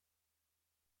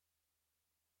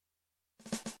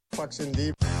Pucks in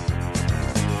deep.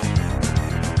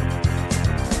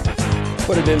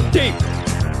 Put it in deep.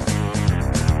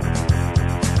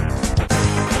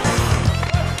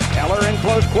 Keller in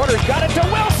close quarters. Got it to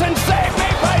Wilson. Save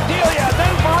made by Delia.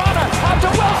 Then Verona up to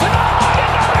Wilson. Oh,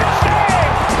 another save!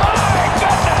 My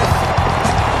goodness!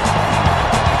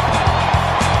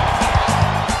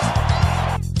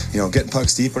 You know, getting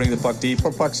pucks deep, putting the puck deep.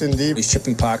 Put pucks in deep. He's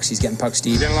chipping pucks. He's getting pucks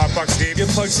deep. Getting a lot of pucks deep. Get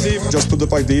pucks deep. Just put the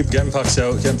puck deep. Getting pucks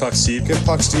out. Getting pucks deep. Get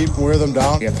pucks deep. Wear them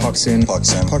down. Get pucks in.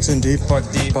 Pucks in. Pucks in deep. Puck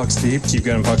deep. Pucks deep. Keep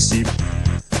getting pucks deep.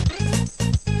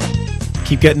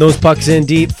 Keep getting those pucks in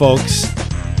deep, folks.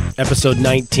 Episode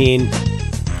 19,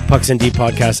 Pucks in Deep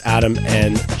podcast. Adam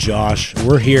and Josh,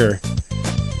 we're here.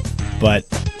 But,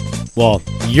 well,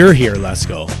 you're here,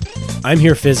 Lesko. I'm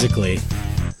here physically.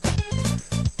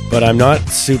 But I'm not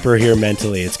super here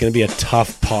mentally. It's going to be a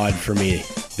tough pod for me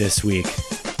this week.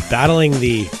 Battling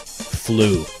the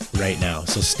flu right now,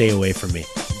 so stay away from me.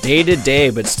 Day to day,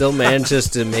 but still manages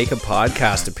to make a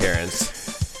podcast appearance.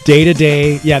 Day to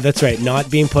day, yeah, that's right. Not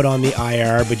being put on the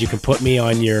IR, but you can put me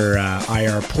on your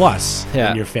IR plus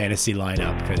in your fantasy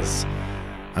lineup because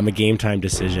I'm a game time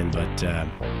decision. But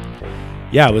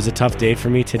yeah, it was a tough day for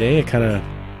me today. It kind of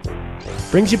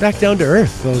brings you back down to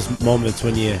earth. Those moments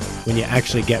when you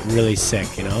actually get really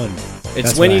sick, you know. And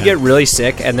it's when you get really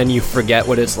sick and then you forget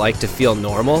what it's like to feel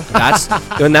normal. That's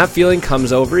when that feeling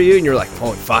comes over you and you're like,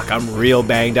 "Oh fuck, I'm real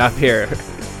banged up here."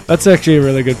 That's actually a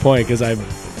really good point because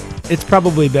it's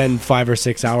probably been 5 or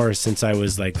 6 hours since I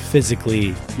was like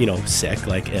physically, sick,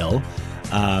 like ill.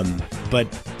 But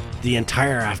the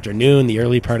entire afternoon, the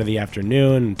early part of the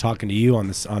afternoon, and talking to you on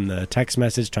the text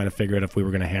message, trying to figure out if we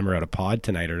were going to hammer out a pod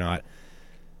tonight or not.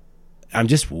 I'm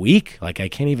just weak. Like I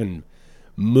can't even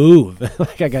move.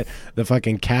 Like I got the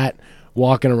fucking cat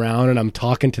walking around and I'm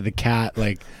talking to the cat,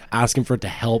 like asking for it to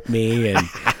help me. And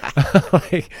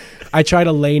like I try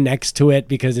to lay next to it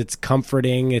because it's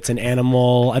comforting. It's an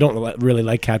animal. I don't really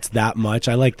like cats that much.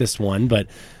 I like this one, but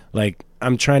like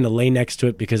I'm trying to lay next to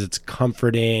it because it's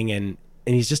comforting and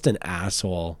he's just an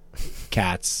asshole.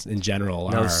 Cats in general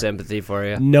no sympathy for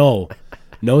you. No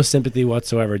sympathy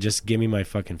whatsoever. Just give me my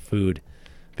fucking food.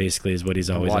 Basically is what he's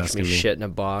always asking me. Watch me shit in a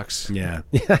box. Yeah,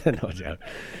 no doubt.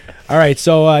 All right,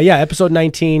 so episode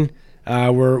 19.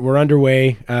 We're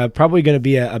underway. Probably going to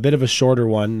be a bit of a shorter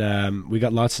one. We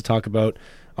got lots to talk about.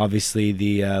 Obviously,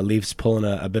 the Leafs pulling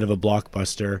a bit of a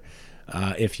blockbuster,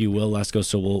 if you will. Let's go.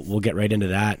 So we'll get right into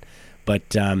that.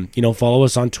 But follow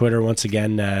us on Twitter once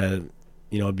again.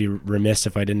 It'd be remiss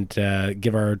if I didn't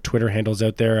give our Twitter handles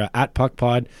out there. At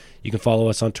PuckPod. You can follow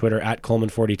us on Twitter at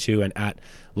Coleman42 and at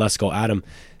Lesko Adam.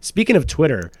 Speaking of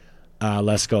Twitter,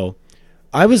 Lesko,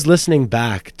 I was listening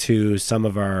back to some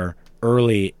of our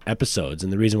early episodes,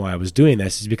 and the reason why I was doing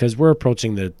this is because we're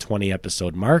approaching the 20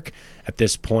 episode mark. At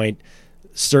this point,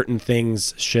 certain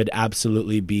things should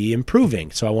absolutely be improving.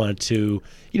 So I wanted to,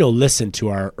 listen to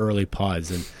our early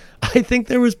pods, and I think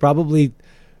there was probably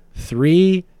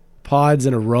 3 pods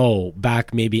in a row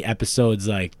back, maybe episodes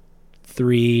like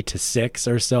 3 to 6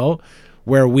 or so,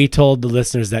 where we told the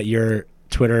listeners that your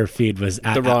Twitter feed was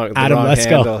Adam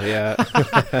Lesko. Handle,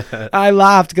 yeah. I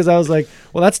laughed because I was like,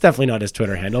 well, that's definitely not his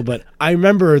Twitter handle, but I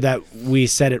remember that we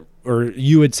said it, or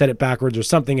you had said it backwards or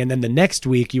something, and then the next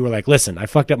week you were like, listen, I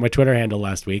fucked up my Twitter handle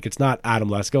last week. It's not Adam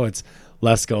Lesko, it's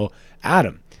Lesko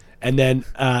Adam. And then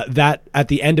that at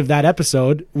the end of that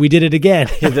episode, we did it again.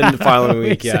 And then the following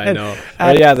week, yeah, I know.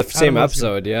 The same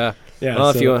episode, yeah. Yeah,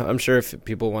 well, I'm sure if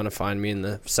people want to find me in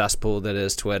the cesspool that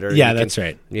is Twitter, that's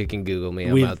right. You can Google me.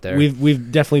 I'm out there.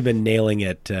 We've definitely been nailing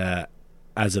it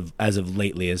as of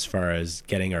lately as far as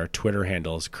getting our Twitter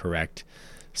handles correct.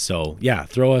 So yeah,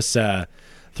 throw us a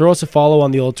follow on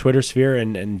the old Twitter sphere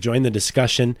and join the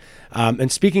discussion.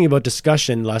 And speaking about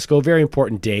discussion, Lesko, very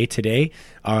important day today,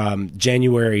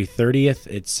 January 30th.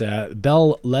 It's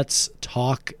Bell Let's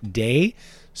Talk Day.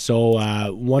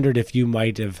 So wondered if you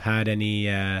might have had any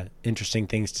interesting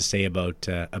things to say about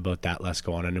that,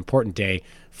 Lesko, on an important day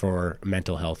for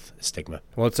mental health stigma.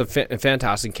 Well, it's a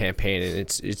fantastic campaign, and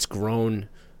it's grown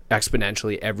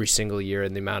exponentially every single year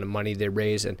in the amount of money they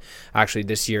raise. And actually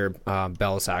this year,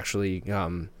 Bell's actually,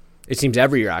 it seems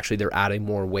every year actually, they're adding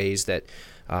more ways that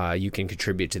you can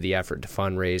contribute to the effort to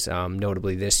fundraise.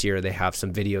 Notably this year, they have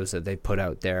some videos that they put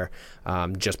out there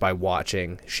just by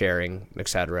watching, sharing,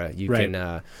 etc.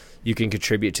 You can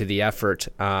contribute to the effort.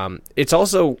 It's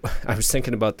also, I was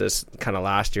thinking about this kind of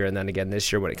last year and then again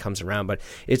this year when it comes around, but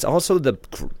it's also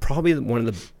probably one of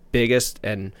the biggest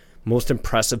and most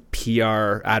impressive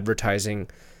PR advertising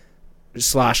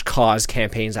 / cause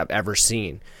campaigns I've ever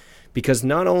seen, because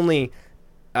not only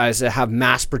have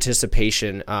mass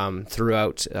participation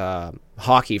throughout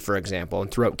hockey, for example,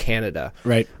 and throughout Canada.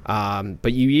 Right.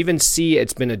 But you even see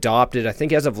it's been adopted. I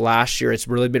think as of last year, it's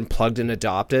really been plugged and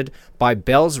adopted by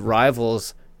Bell's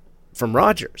rivals from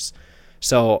Rogers.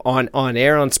 So on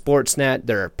air on Sportsnet,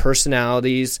 there are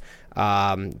personalities.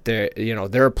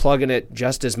 They're plugging it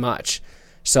just as much.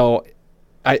 So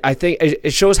I think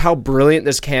it shows how brilliant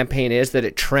this campaign is, that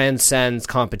it transcends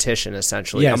competition,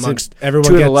 essentially, amongst two of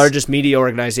the largest media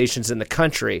organizations in the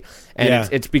country. And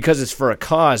it's because it's for a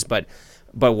cause. But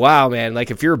wow, man, like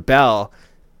if you're Bell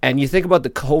and you think about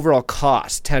the overall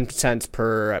cost, 10 cents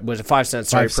per, was it 5 cents?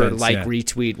 Sorry, per like,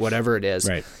 retweet, whatever it is.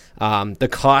 Right. The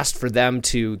cost for them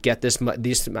to get this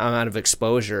amount of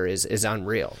exposure is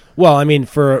unreal. Well, I mean,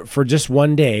 for just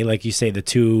one day, like you say, the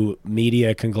two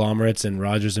media conglomerates and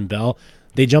Rogers and Bell,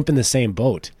 they jump in the same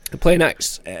boat. They play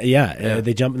nice.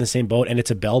 They jump in the same boat, and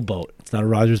it's a Bell boat. It's not a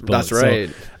Rogers boat. That's right.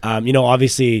 So,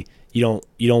 obviously, you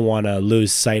don't want to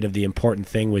lose sight of the important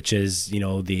thing, which is,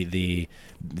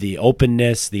 the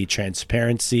openness, the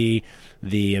transparency,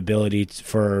 the ability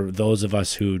for those of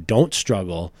us who don't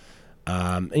struggle.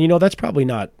 And that's probably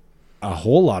not a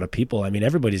whole lot of people. I mean,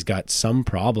 everybody's got some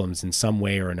problems in some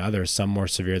way or another, some more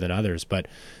severe than others. But,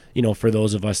 for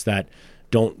those of us that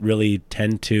don't really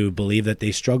tend to believe that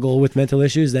they struggle with mental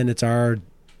issues, then it's our,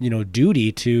 duty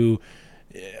to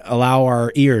allow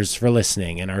our ears for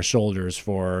listening and our shoulders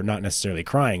for not necessarily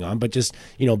crying on, but just,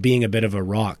 being a bit of a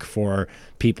rock for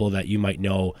people that you might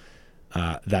know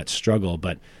that struggle.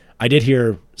 But I did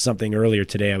hear something earlier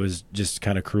today. I was just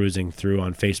kind of cruising through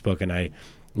on Facebook, and I,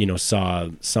 saw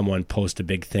someone post a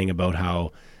big thing about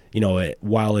how,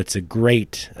 while it's a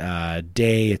great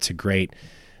day, it's a great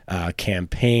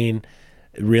campaign,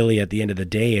 really at the end of the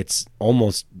day, it's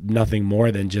almost nothing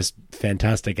more than just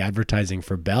fantastic advertising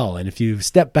for Bell. And if you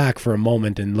step back for a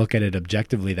moment and look at it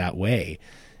objectively that way,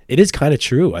 it is kind of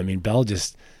true. I mean, Bell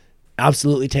just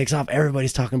absolutely takes off.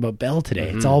 Everybody's talking about Bell today.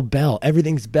 Mm-hmm. It's all Bell.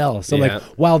 Everything's Bell. So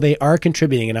while they are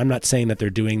contributing, and I'm not saying that they're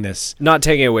doing this, not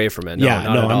taking away from it.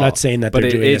 I'm not saying that they're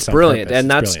doing this on brilliant.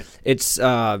 purpose.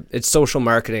 And it's social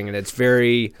marketing, and it's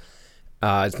very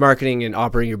it's marketing and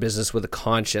operating your business with a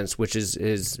conscience, which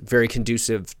is very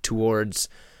conducive towards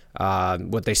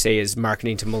what they say is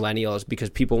marketing to millennials, because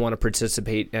people want to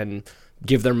participate and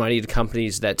give their money to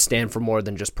companies that stand for more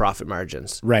than just profit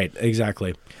margins. Right,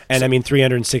 exactly. And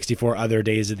 364 other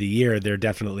days of the year, they're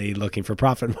definitely looking for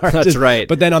profit margins. That's right.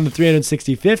 But then on the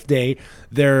 365th day,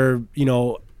 they're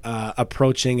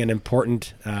approaching an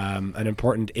important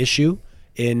issue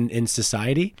in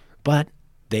society, but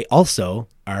they also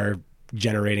are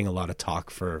generating a lot of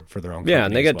talk for their own company. Yeah,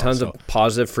 and they get tons of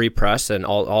positive free press, and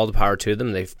all the power to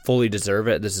them. They fully deserve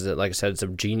it. This is, like I said, it's a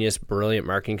genius, brilliant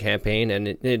marketing campaign,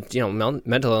 and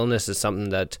mental illness is something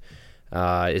that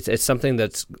it's something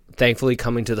that's thankfully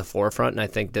coming to the forefront, and I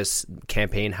think this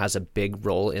campaign has a big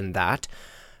role in that.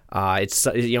 It's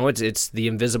the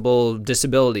invisible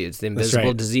disability. It's the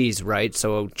invisible disease, right?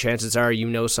 So chances are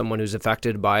someone who's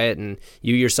affected by it, and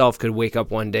you yourself could wake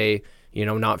up one day,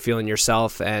 not feeling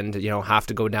yourself, and have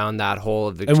to go down that hole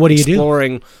of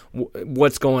exploring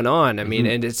what's going on. I mean,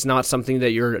 and it's not something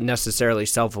that you're necessarily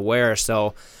self-aware.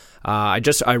 So I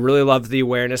really love the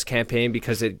awareness campaign,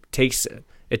 because it takes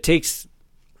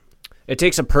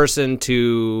a person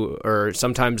to, or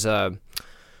sometimes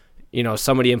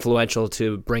somebody influential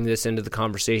to bring this into the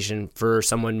conversation, for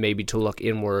someone maybe to look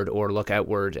inward or look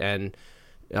outward and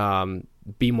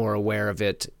be more aware of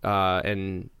it,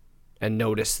 and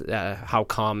notice how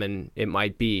common it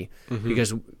might be,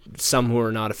 because some who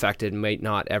are not affected might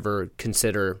not ever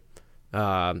consider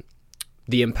the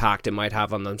impact it might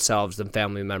have on themselves, their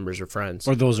family members or friends.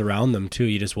 Or those around them too.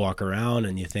 You just walk around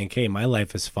and you think, hey, my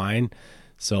life is fine,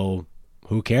 so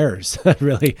who cares?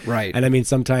 Really? Right. And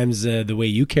sometimes the way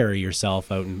you carry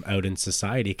yourself out in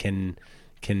society can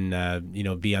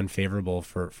be unfavorable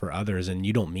for others, and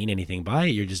you don't mean anything by it.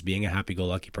 You're just being a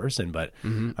happy-go-lucky person, but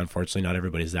unfortunately not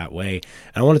everybody's that way.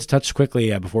 And I wanted to touch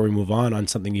quickly before we move on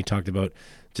something you talked about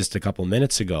just a couple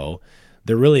minutes ago.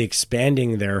 They're really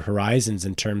expanding their horizons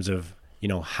in terms of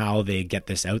how they get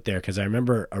this out there, because I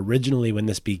remember originally when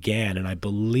this began, and I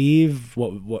believe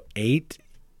what 8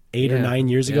 or 9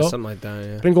 years ago, something like that.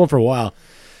 Yeah, been going for a while.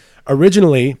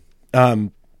 Originally,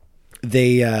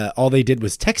 they all they did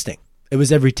was texting. It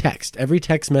was every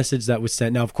text message that was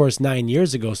sent. Now, of course, 9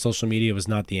 years ago, social media was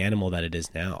not the animal that it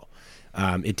is now.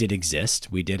 It did exist.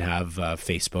 We did have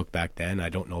Facebook back then. I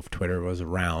don't know if Twitter was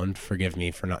around. Forgive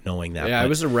me for not knowing that. Yeah, it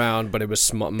was around, but it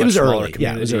was much smaller community.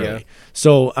 Yeah, it was early.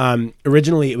 So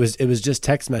originally, it was just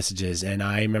text messages, and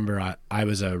I remember I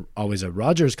was always a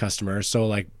Rogers customer.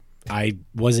 So I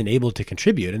wasn't able to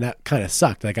contribute, and that kind of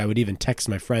sucked. Like I would even text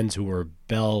my friends who were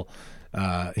Bell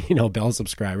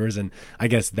subscribers, and I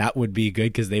guess that would be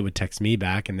good because they would text me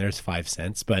back, and there's 5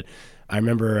 cents. But I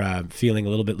remember feeling a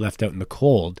little bit left out in the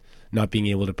cold, not being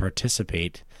able to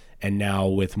participate. And now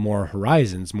with more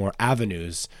horizons, more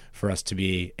avenues for us to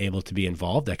be able to be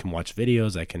involved, I can watch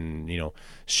videos, I can,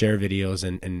 share videos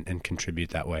and contribute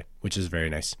that way, which is very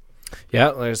nice. Yeah,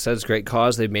 like I said, it's a great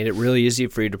cause. They've made it really easy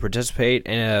for you to participate.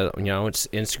 And, it's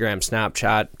Instagram,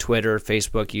 Snapchat, Twitter,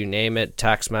 Facebook, you name it,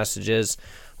 text messages,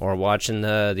 or watching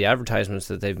the advertisements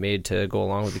that they've made to go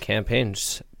along with the campaign.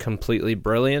 Just completely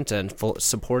brilliant, and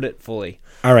support it fully.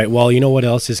 All right, well, you know what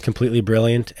else is completely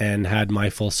brilliant and had my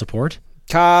full support?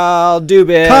 Kyle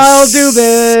Dubas. Kyle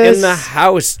Dubas. In the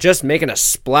house, just making a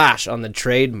splash on the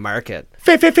trade market.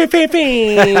 Do Do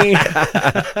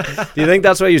you think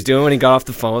that's what he was doing when he got off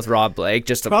the phone with Rob Blake?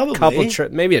 Just a Probably. couple,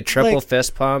 maybe a triple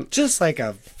fist pump. Just like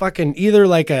a fucking, either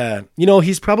like a,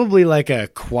 he's probably like a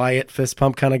quiet fist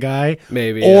pump kind of guy.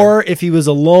 Maybe. Or if he was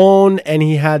alone and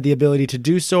he had the ability to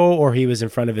do so, or he was in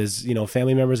front of his,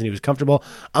 family members and he was comfortable,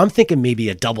 I'm thinking maybe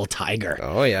a double tiger.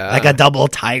 Oh, yeah. Like a double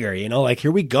tiger, like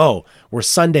here we go. We're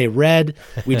Sunday red.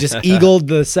 We just eagled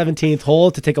the 17th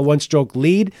hole to take a one-stroke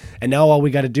lead. And now all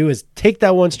we got to do is take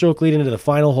that one-stroke lead into the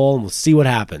final hole and we'll see what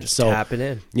happens. Just tap it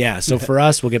in. Yeah, so for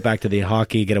us, we'll get back to the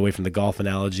hockey, get away from the golf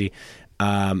analogy.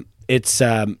 I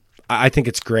think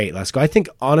it's great. Let's go. I think,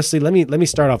 honestly, let me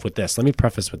start off with this. Let me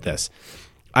preface with this.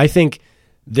 I think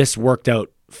this worked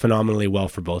out phenomenally well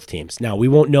for both teams. Now, we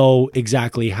won't know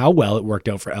exactly how well it worked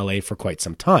out for LA for quite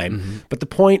some time, but the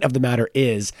point of the matter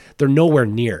is they're nowhere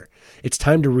near. It's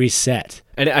time to reset.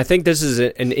 And I think this is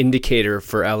an indicator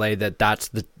for LA that that's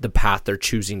the path they're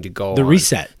choosing to go. The on.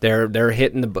 reset. They're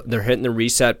hitting the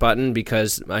reset button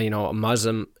because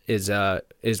Muzzin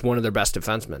is one of their best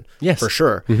defensemen. Yes, for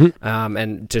sure.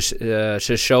 And to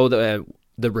show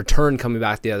the return coming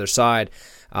back the other side,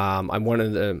 one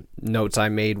of the notes I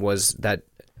made was that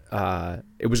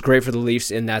it was great for the Leafs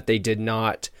in that they did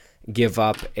not give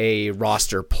up a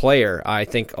roster player. I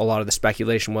think a lot of the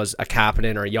speculation was a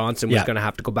Kapanen or a Janssen was going to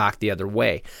have to go back the other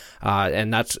way.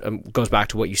 And that goes back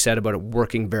to what you said about it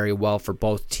working very well for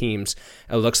both teams.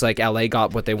 It looks like LA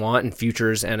got what they want in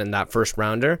futures and in that first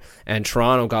rounder, and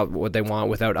Toronto got what they want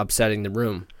without upsetting the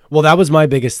room. Well, that was my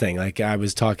biggest thing. Like I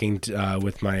was talking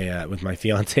with my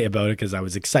fiance about it because I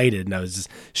was excited, and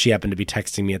she happened to be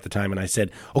texting me at the time, and I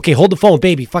said, "Okay, hold the phone,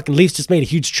 baby. Fucking Leafs just made a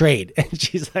huge trade," and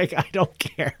she's like, "I don't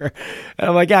care," and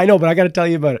I'm like, "Yeah, I know, but I got to tell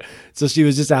you about it." So she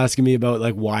was just asking me about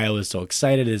like why I was so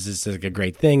excited. Is this like a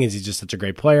great thing? Is he just such a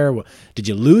great player? Did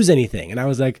you lose anything? And I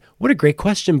was like, "What a great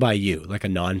question by you, like a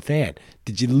non-fan.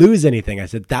 Did you lose anything?" I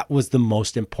said that was the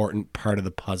most important part of the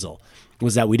puzzle,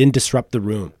 was that we didn't disrupt the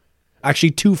room.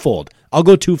 Actually, twofold. I'll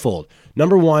go twofold.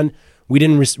 Number one, we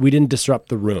didn't disrupt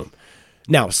the room.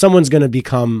 Now, someone's going to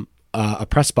become a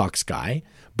press box guy,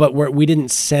 but we didn't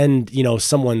send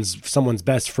someone's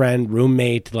best friend,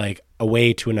 roommate, like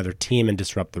away to another team and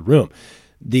disrupt the room.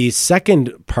 The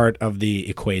second part of the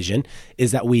equation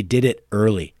is that we did it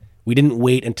early. We didn't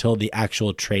wait until the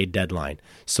actual trade deadline.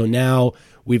 So now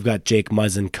we've got Jake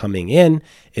Muzzin coming in.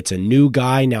 It's a new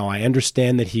guy. Now I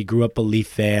understand that he grew up a Leaf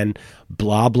fan,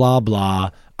 blah, blah, blah.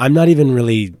 I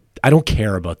don't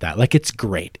care about that. Like, it's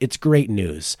great. It's great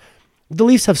news. The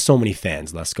Leafs have so many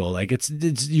fans, Lesko. Like,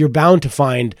 you're bound to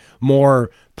find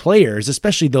more players,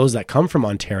 especially those that come from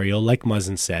Ontario. Like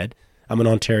Muzzin said, I'm an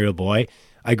Ontario boy.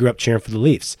 I grew up cheering for the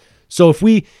Leafs. So if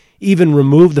we even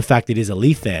remove the fact that he's a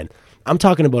Leaf fan, I'm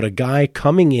talking about a guy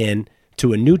coming in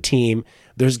to a new team.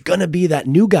 There's going to be that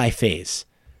new guy phase.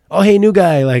 Oh, hey, new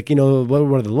guy, like, what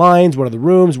are the lines? What are the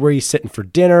rooms? Where are you sitting for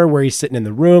dinner? Where are you sitting in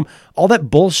the room? All that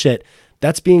bullshit,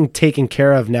 that's being taken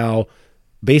care of now,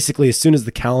 basically as soon as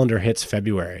the calendar hits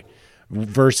February.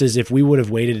 Versus if we would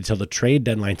have waited until the trade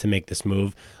deadline to make this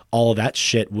move, all of that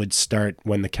shit would start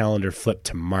when the calendar flipped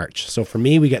to March. So for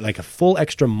me, we get like a full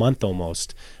extra month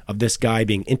almost of this guy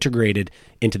being integrated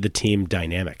into the team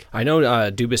dynamic. I know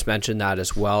Dubas mentioned that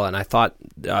as well, and I thought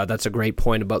that's a great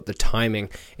point about the timing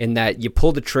in that you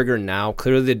pull the trigger now.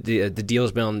 Clearly the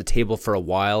deal's been on the table for a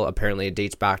while. Apparently it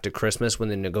dates back to Christmas when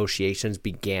the negotiations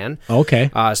began.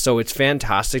 Okay. So it's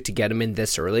fantastic to get him in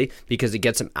this early because it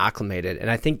gets him acclimated.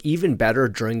 And I think even better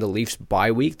during the Leafs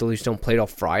bye week, the Leafs don't play till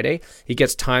Friday, he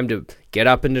gets time to get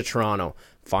up into Toronto,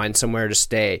 find somewhere to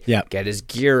stay, Yeah. get his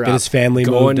gear up, Get his family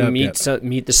go moved and up,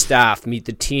 meet the staff, meet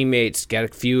the teammates, get a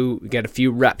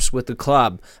few reps with the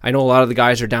club. I know a lot of the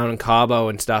guys are down in Cabo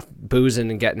and stuff,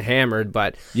 boozing and getting hammered,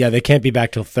 but Yeah, they can't be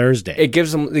back till Thursday. it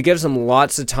gives them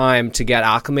lots of time to get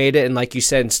acclimated. And like you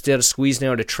said, instead of squeezing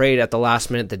out a trade at the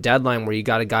last minute, the deadline where you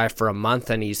got a guy for a month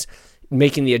and he's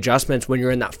making the adjustments when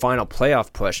you're in that final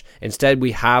playoff push. Instead,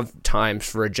 we have times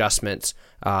for adjustments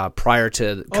prior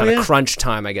to kind of crunch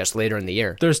time, I guess, later in the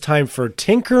year. There's time for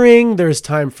tinkering. There's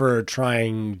time for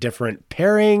trying different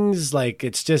pairings. Like,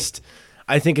 it's just,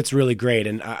 I think it's really great.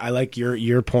 And I like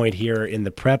your point here in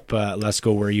the prep,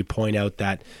 Lesko, where you point out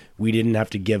that we didn't have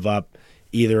to give up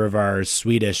either of our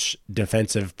Swedish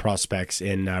defensive prospects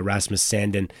in Rasmus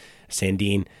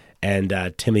Sandin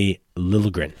and Timmy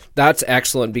Liljegren. That's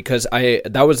excellent, because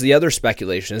that was the other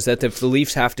speculation, is that if the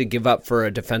Leafs have to give up for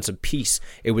a defensive piece,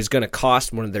 it was going to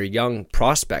cost one of their young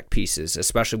prospect pieces,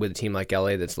 especially with a team like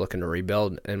LA that's looking to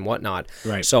rebuild and whatnot.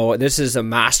 Right. So this is a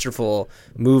masterful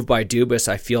move by Dubas,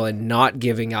 I feel, in not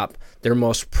giving up their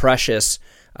most precious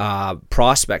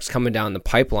prospects coming down the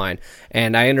pipeline.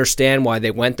 And I understand why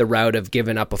they went the route of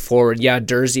giving up a forward. Yeah,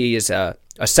 Durzi is a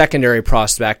secondary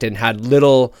prospect and had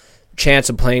little chance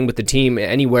of playing with the team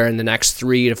anywhere in the next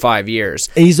 3 to 5 years.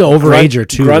 He's an overager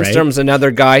too, right? Grundstrom's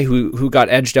another guy who got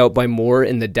edged out by Moore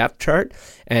in the depth chart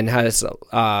and has,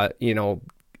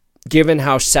 given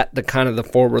how set the kind of the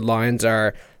forward lines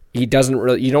are, you don't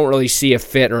really see a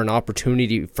fit or an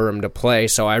opportunity for him to play.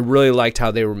 So I really liked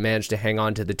how they managed to hang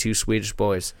on to the two Swedish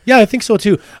boys. Yeah, I think so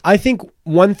too. I think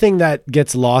one thing that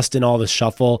gets lost in all the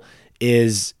shuffle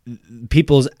is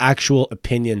people's actual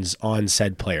opinions on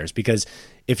said players, because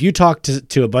if you talk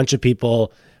to a bunch of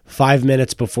people 5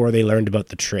 minutes before they learned about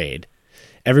the trade,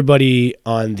 everybody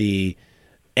on the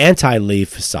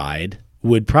anti-Leaf side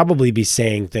would probably be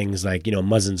saying things like,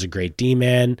 Muzzin's a great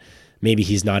D-man. Maybe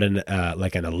he's not an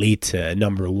elite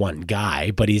number one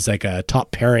guy, but he's like a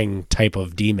top pairing type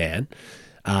of D-man.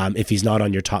 If he's not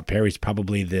on your top pair, he's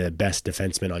probably the best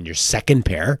defenseman on your second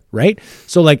pair, right?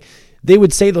 So they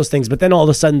would say those things, but then all of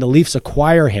a sudden the Leafs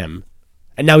acquire him,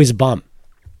 and now he's a bum.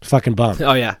 Fucking bum.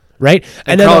 Oh yeah, right.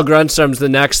 And Carl Grundstrom's the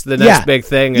next big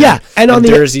thing. And on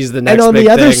Durzi's the next. And on big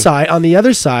the other thing. On the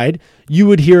other side, you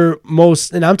would hear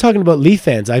most, and I'm talking about Leaf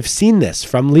fans. I've seen this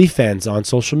from Leaf fans on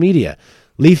social media.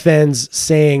 Leaf fans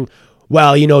saying,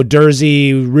 "Well,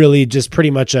 Durzi really just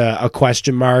pretty much a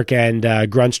question mark, and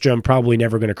Grundstrom probably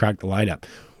never going to crack the lineup."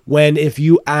 When if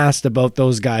you asked about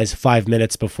those guys 5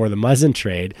 minutes before the Muzzin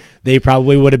trade, they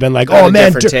probably would have been like, "Oh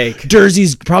man,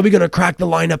 Durzi's probably going to crack the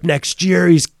lineup next year.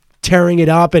 He's tearing it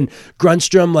up, and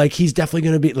Grundstrom, he's definitely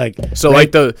going to be like." So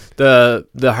right? the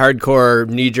hardcore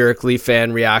knee-jerk Leaf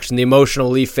fan reaction, the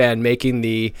emotional Leaf fan making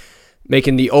the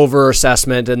over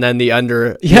assessment and then the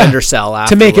undersell afterwards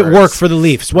to make it work for the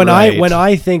Leafs. When right.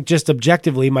 I think just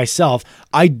objectively myself,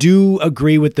 I do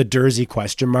agree with the Durzi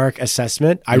question mark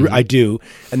assessment. I do,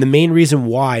 and the main reason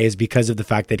why is because of the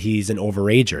fact that he's an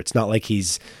overager. It's not like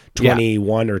he's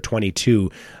 21 or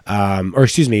 22, or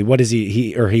excuse me, what is he?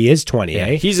 He is 20. Yeah,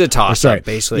 eh? he's a toss-up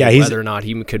basically. Yeah, whether or not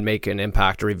he could make an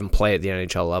impact or even play at the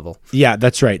NHL level. Yeah,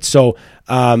 that's right. So,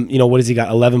 what has he got?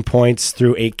 11 points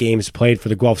through 8 games played for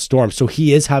the Guelph Storm. So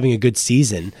he is having a good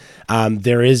season.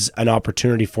 There is an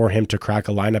opportunity for him to crack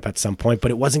a lineup at some point,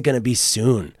 but it wasn't going to be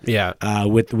soon. Yeah.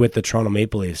 With the Toronto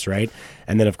Maple Leafs, right?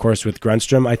 And then of course with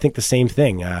Grundstrom, I think the same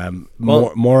thing.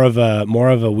 More of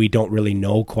a we don't really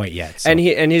know quite yet. So.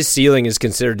 And his ceiling is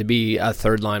considered to be a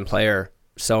third line player.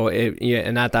 So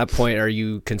and at that point, are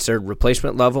you considered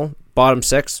replacement level? Bottom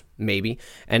 6, maybe.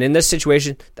 And in this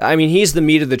situation, I mean, he's the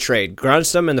meat of the trade.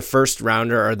 Grundstrom and the first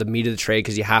rounder are the meat of the trade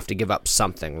because you have to give up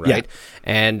something, right? Yeah.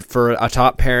 And for a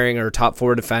top pairing or top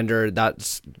 4 defender,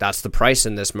 that's the price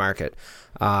in this market.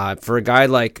 For a guy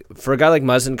like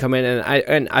Muzzin come in,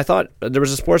 and I thought there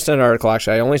was a Sportsnet article,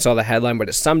 actually. I only saw the headline, but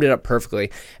it summed it up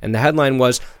perfectly. And the headline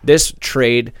was, "This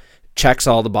trade checks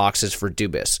all the boxes for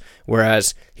Dubas."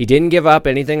 Whereas he didn't give up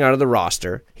anything out of the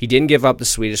roster. He didn't give up the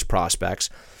Swedish prospects.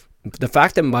 The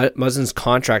fact that Muzzin's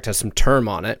contract has some term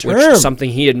on it, which is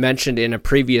something he had mentioned in a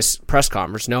previous press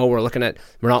conference. No, we're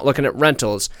not looking at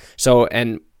rentals. So,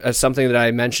 and something that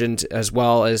I mentioned as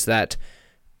well is that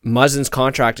Muzzin's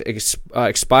contract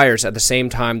expires at the same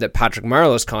time that Patrick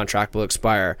Marleau's contract will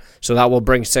expire. So that will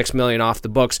bring $6 million off the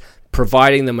books,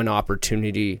 providing them an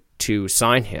opportunity to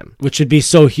sign him. Which would be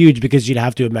so huge because you'd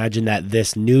have to imagine that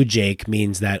this new Jake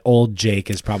means that old Jake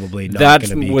is probably not going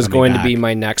to be That was going back. to be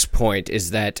my next point,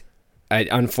 is that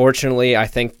unfortunately, I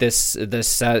think this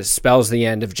spells the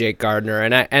end of Jake Gardiner,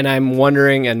 and I'm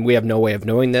wondering, and we have no way of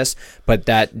knowing this, but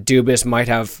that Dubas might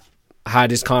have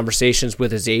had his conversations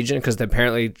with his agent because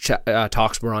apparently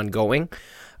talks were ongoing.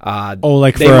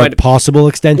 Like they for might- a possible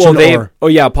extension?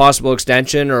 Possible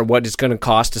extension or what it's going to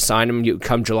cost to sign him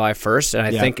come July 1st. And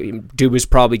I think Dubas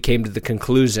probably came to the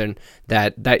conclusion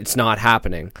that it's not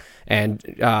happening. And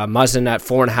Muzzin at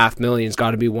 $4.5 million has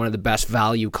got to be one of the best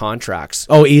value contracts.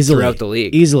 Easily throughout the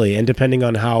league. Easily, and depending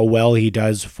on how well he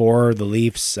does for the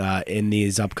Leafs in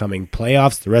these upcoming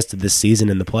playoffs, the rest of this season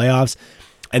in the playoffs,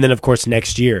 and then of course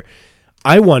next year,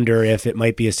 I wonder if it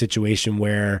might be a situation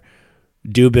where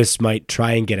Dubas might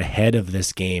try and get ahead of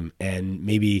this game and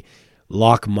maybe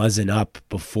lock Muzzin up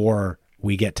before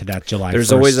we get to that July 1st.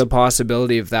 There's always a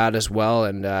possibility of that as well,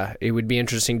 and it would be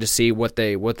interesting to see what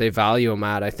they value him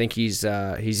at. I think he's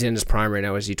in his prime right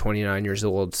now. Is he 29 years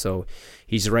old? So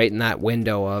he's right in that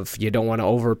window of you don't want to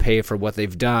overpay for what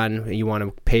they've done. You want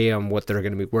to pay them what they're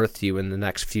going to be worth to you in the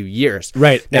next few years.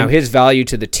 Right. Now, And his value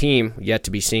to the team, yet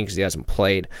to be seen because he hasn't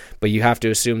played, but you have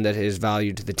to assume that his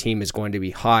value to the team is going to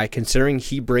be high, considering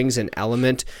he brings an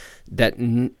element that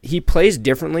he plays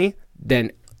differently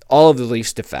than all of the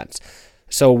Leafs defense.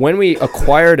 So when we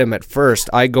acquired him at first,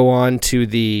 I go on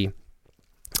Twitter,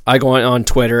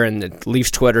 and the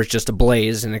Leafs Twitter is just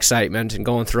ablaze in excitement and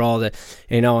going through all the,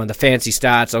 and the fancy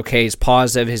stats. Okay, he's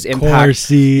positive, his impact.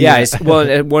 Corsi. Yeah,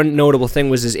 one notable thing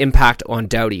was his impact on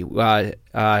Doughty.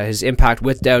 His impact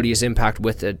with Doughty, his impact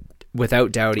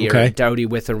without Doughty, or Doughty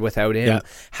with or without him. Yeah.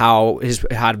 How he's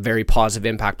had a very positive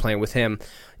impact playing with him.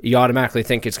 You automatically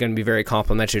think it's going to be very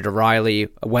complimentary to Riley,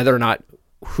 whether or not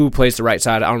who plays the right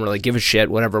side, I don't really give a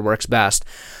shit, whatever works best.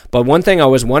 But one thing I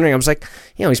was wondering, I was like,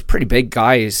 he's a pretty big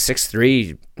guy, he's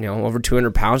 6'3", over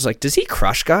 200 pounds. Like, does he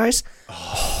crush guys?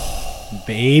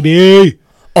 Baby.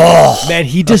 Oh, man,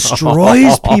 he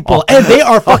destroys people, and they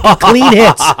are fucking clean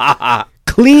hits.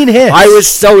 Clean hits. I was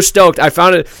so stoked. I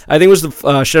found it, I think it was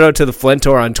the shout out to the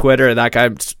Flintor on Twitter. That guy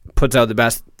puts out the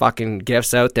best fucking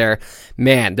gifs out there.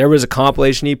 Man, there was a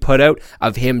compilation he put out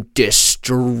of him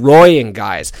destroying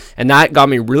guys, and that got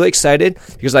me really excited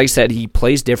because, like I said, he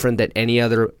plays different than any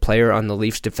other player on the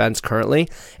Leafs defense currently,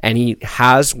 and he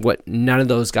has what none of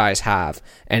those guys have,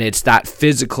 and it's that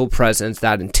physical presence,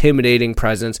 that intimidating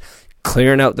presence,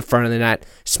 clearing out the front of the net,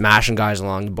 smashing guys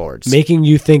along the boards. Making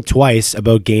you think twice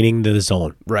about gaining the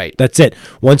zone. Right. That's it.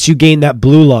 Once you gain that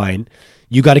blue line,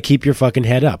 you got to keep your fucking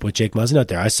head up with Jake Muzzin out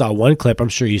there. I saw one clip, I'm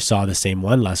sure you saw the same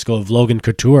one, Lesko, of Logan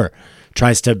Couture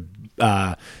tries to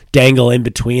dangle in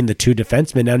between the two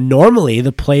defensemen. Now, normally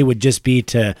the play would just be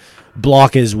to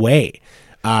block his way.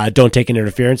 Don't take an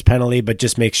interference penalty, but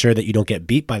just make sure that you don't get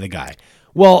beat by the guy.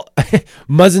 Well,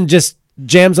 Muzzin just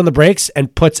jams on the brakes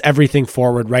and puts everything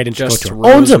forward right into just Couture.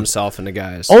 throws Owns him. himself into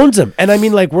guys. Owns him. And I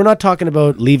mean, like, we're not talking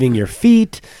about leaving your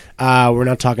feet. We're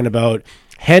not talking about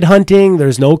head hunting.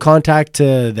 There's no contact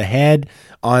to the head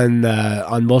on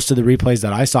most of the replays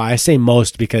that I saw. I say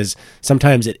most because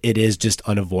sometimes it is just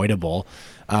unavoidable.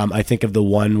 I think of the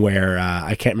one where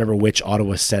I can't remember which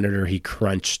Ottawa Senator he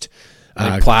crunched.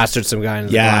 Plastered some guy in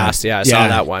the glass. Yeah, I saw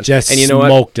that one. Just and you know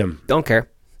smoked what? him. Don't care.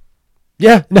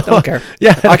 Yeah, no. Don't care.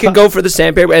 Yeah, I could go for the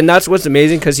sandpaper, and that's what's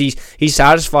amazing because he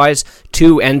satisfies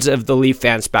two ends of the Leaf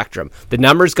fan spectrum. The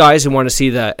numbers guys who want to see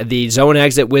the zone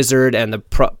exit wizard and the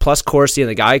plus Corsi, and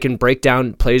the guy who can break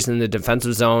down plays in the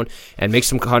defensive zone and make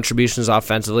some contributions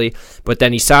offensively. But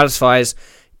then he satisfies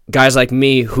guys like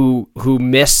me who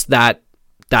miss that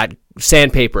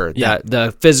sandpaper,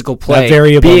 the physical play, that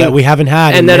variable that we haven't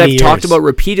had, and in that many I've talked years. about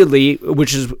repeatedly,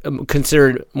 which is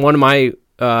considered one of my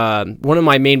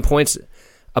main points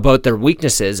about their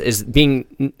weaknesses is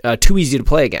being too easy to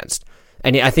play against,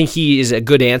 and I think he is a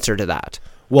good answer to that.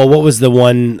 Well, what was the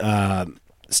one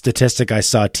statistic I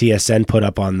saw TSN put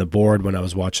up on the board when I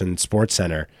was watching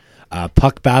SportsCenter?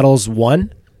 Puck battles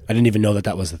won. I didn't even know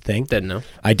that was a thing. Didn't know.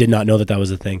 I did not know that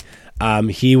was a thing.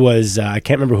 He was, I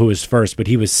can't remember who was first, but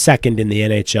he was second in the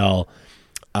NHL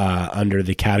under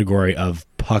the category of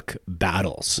puck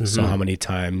battles. Mm-hmm. So how many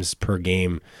times per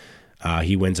game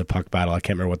he wins a puck battle. I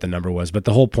can't remember what the number was, but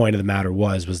the whole point of the matter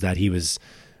was that he was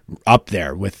up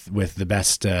there with the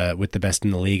best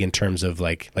in the league in terms of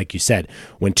like you said,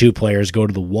 when two players go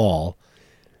to the wall,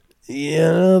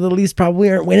 the Leafs probably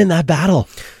aren't winning that battle.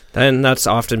 And that's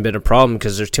often been a problem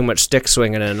because there's too much stick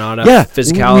swinging and not enough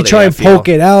physicality. We try and poke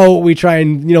it out. We try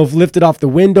and lift it off the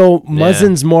window.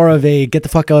 Muzzin's more of a get the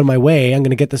fuck out of my way. I'm going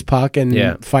to get this puck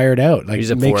and fire it out. Like,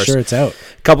 make sure it's out.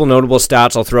 A couple notable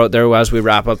stats I'll throw out there as we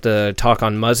wrap up the talk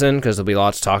on Muzzin because there'll be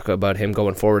lots to talk about him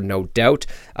going forward, no doubt.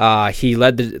 He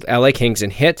led the LA Kings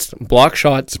in hits, block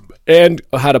shots, and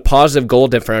had a positive goal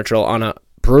differential on a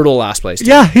Brutal last place team.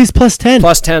 Yeah, he's plus 10.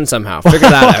 Plus 10 somehow. Figure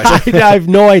that out. I have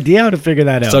no idea how to figure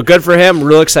that out. So good for him.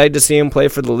 Real excited to see him play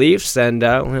for the Leafs, and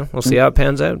we'll see how it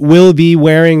pans out. Will be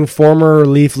wearing former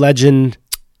Leaf legend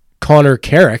Connor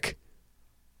Carrick,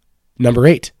 number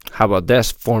 8. How about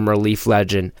this? Former Leaf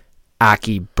legend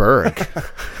Aki Berg.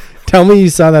 Tell me you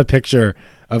saw that picture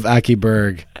of Aki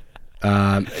Berg.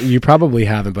 You probably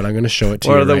haven't, but I'm going to show it to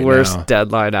you One of the right worst now.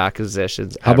 deadline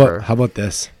acquisitions How ever. about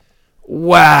this?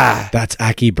 Wow. That's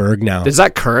Aki Berg now. Is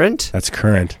that current? That's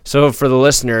current. So for the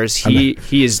listeners, he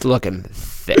is looking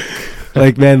thick.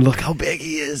 Like, man, look how big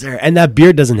he is there. And that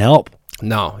beard doesn't help.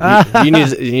 No, you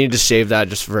need to shave that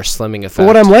just for a slimming effect. But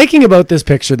what I'm liking about this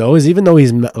picture, though, is even though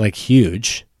he's like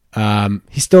huge,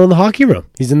 he's still in the hockey room.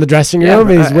 He's in the dressing room.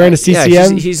 And he's wearing a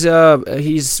CCM.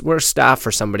 He's we're staff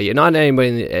for somebody, not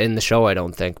anybody in the show. I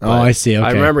don't think. Oh, I see. Okay.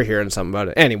 I remember hearing something about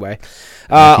it. Anyway,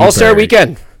 All-Star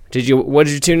Weekend. What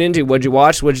did you tune into? What did you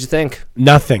watch? What did you think?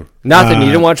 Nothing. You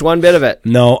didn't watch one bit of it.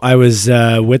 No, I was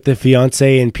with the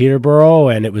fiance in Peterborough,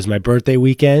 and it was my birthday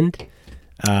weekend.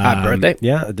 Happy birthday.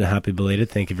 Yeah, happy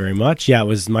belated. Thank you very much. Yeah,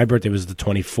 my birthday was the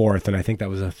 24th, and I think that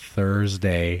was a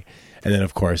Thursday. And then,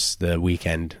 of course, the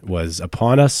weekend was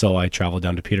upon us, so I traveled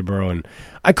down to Peterborough, and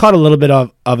I caught a little bit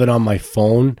of it on my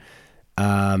phone.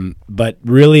 But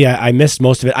really, I missed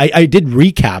most of it. I did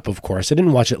recap, of course. I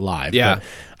didn't watch it live. Yeah. But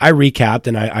I recapped,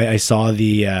 and I saw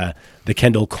the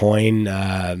Kendall Coyne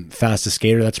fastest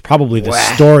skater. That's probably the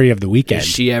story of the weekend. Is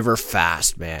she ever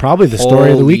fast, man? Probably the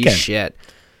story of the weekend. Holy shit.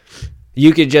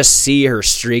 You could just see her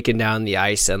streaking down the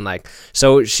ice, and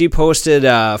so she posted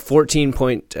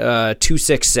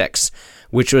 14.266,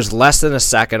 which was less than a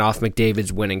second off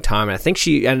McDavid's winning time. And I think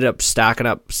she ended up stacking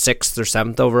up 6th or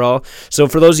 7th overall. So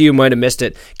for those of you who might have missed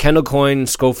it, Kendall Coyne,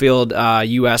 Schofield,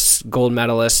 U.S. gold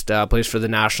medalist, plays for the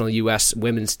national U.S.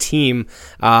 women's team.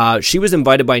 She was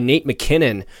invited by Nate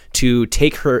McKinnon to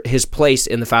take his place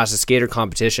in the fastest skater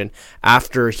competition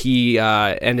after he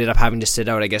ended up having to sit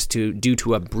out, I guess, due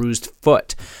to a bruised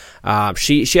foot.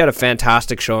 She had a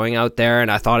fantastic showing out there,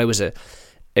 and I thought it was a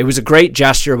great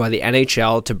gesture by the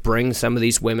NHL to bring some of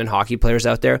these women hockey players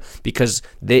out there, because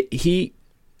the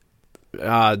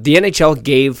NHL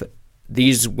gave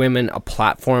these women a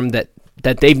platform that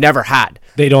they've never had.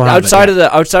 They don't have outside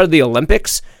of the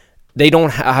Olympics. They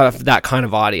don't have that kind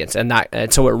of audience, and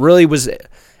so it really was.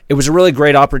 It was a really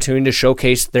great opportunity to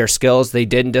showcase their skills. They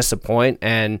didn't disappoint,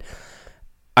 and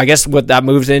I guess what that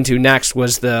moves into next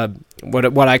was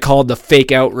what I called the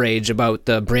fake outrage about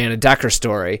the Brianna Decker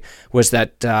story. Was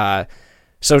that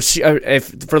so?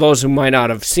 If for those who might not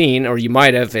have seen, or you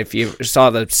might have, if you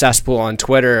saw the cesspool on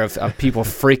Twitter of people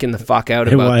freaking the fuck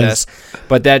out about this,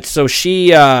 but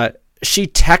she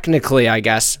technically, I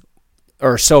guess,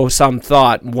 or so some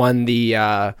thought, won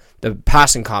the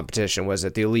passing competition. Was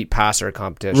it the elite passer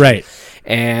competition? Right.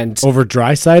 And over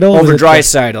Draisaitl? Over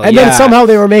Draisaitl, and then somehow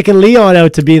they were making Leon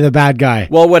out to be the bad guy.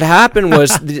 Well, what happened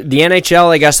was the NHL,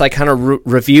 I guess, kind of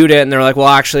reviewed it, and they're like, well,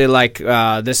 actually,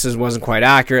 this wasn't quite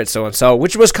accurate, so and so,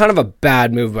 which was kind of a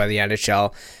bad move by the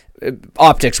NHL,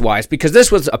 optics-wise, because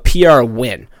this was a PR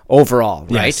win overall,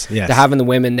 right? Yes. To having the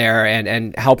women there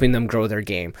and helping them grow their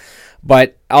game.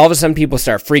 But all of a sudden, people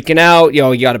start freaking out.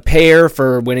 You got to pay her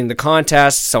for winning the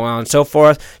contest, so on and so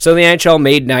forth. So the NHL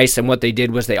made nice, and what they did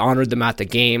was they honored them at the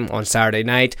game on Saturday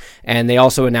night, and they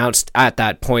also announced at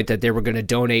that point that they were going to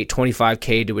donate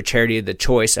 $25,000 to a charity of the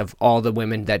choice of all the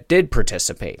women that did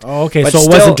participate. Oh, okay. But so it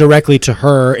wasn't directly to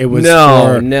her. It was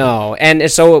no.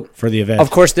 And so for the event. Of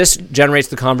course, this generates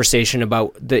the conversation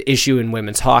about the issue in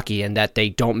women's hockey and that they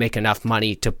don't make enough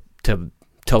money to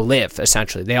live,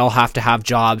 essentially. They all have to have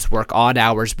jobs, work odd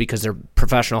hours because they're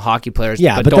professional hockey players.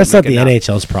 Yeah, but that's not the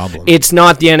NHL's problem. It's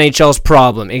not the NHL's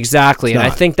problem, exactly. And I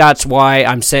think that's why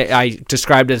I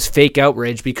described it as fake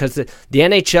outrage, because the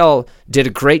NHL did a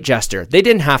great gesture. They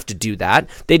didn't have to do that.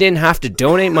 They didn't have to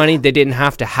donate money. They didn't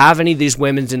have to have any of these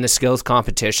women in the skills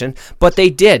competition, but they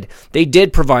did. They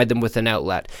did provide them with an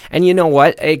outlet. And you know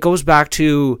what? It goes back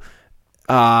to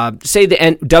say the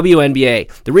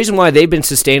WNBA. The reason why they've been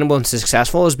sustainable and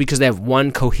successful is because they have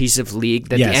one cohesive league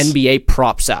that the NBA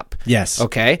props up. Yes.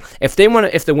 Okay. If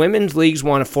the women's leagues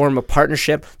want to form a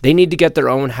partnership, they need to get their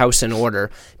own house in order,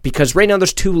 because right now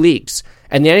there's 2 leagues,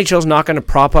 and the NHL is not going to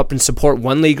prop up and support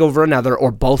one league over another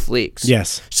or both leagues.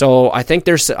 Yes. So I think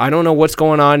I don't know what's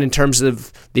going on in terms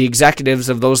of the executives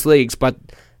of those leagues, but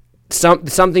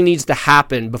something needs to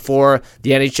happen before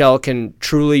the NHL can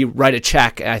truly write a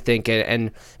check, I think,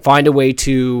 and find a way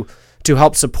to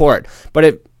help support.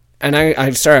 But and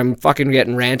I'm sorry, I'm fucking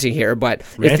getting ranty here, but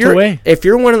Rant away. if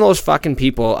you're one of those fucking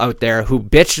people out there who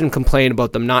bitch and complain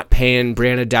about them not paying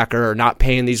Brianna Decker or not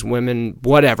paying these women,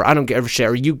 whatever, I don't give a shit.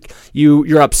 Or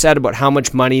you're upset about how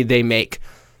much money they make.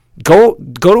 Go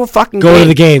to a fucking Go game. to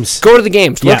the games. Go to the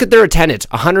games. Look Yeah. at their attendance.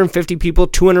 150 people,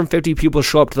 250 people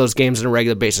show up to those games on a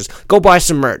regular basis. Go buy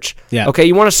some merch. Yeah. Okay,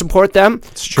 you want to support them?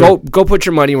 true. Go put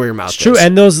your money where your mouth is. True,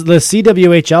 and the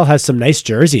CWHL has some nice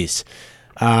jerseys,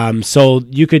 so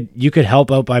you could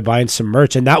help out by buying some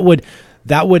merch, and that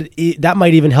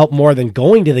might even help more than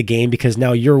going to the game, because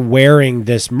now you're wearing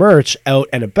this merch out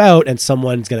and about, and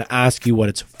someone's going to ask you what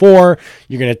it's for.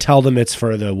 You're going to tell them it's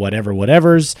for the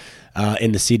whatevers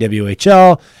in the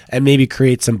CWHL, and maybe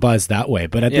create some buzz that way.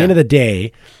 But at the end of the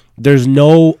day, there's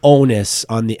no onus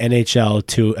on the NHL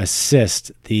to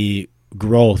assist the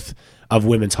growth of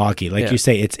women's hockey. Like you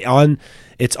say, it's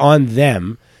on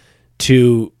them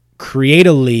to create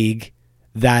a league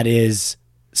that is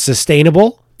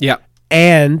sustainable Yeah.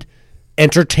 and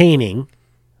entertaining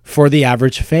for the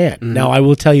average fan. Now, I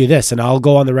will tell you this, and I'll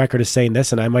go on the record as saying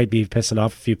this, and I might be pissing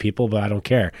off a few people, but I don't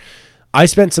care. I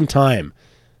spent some time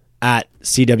at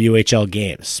CWHL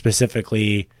games,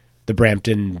 specifically the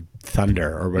Brampton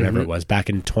Thunder or whatever it was back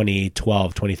in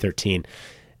 2012, 2013.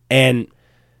 And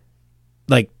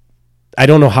like, I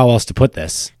don't know how else to put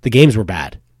this. The games were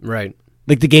bad. Right.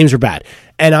 Like, the games were bad.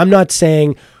 And I'm not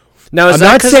saying... Now, I'm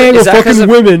not saying we're fucking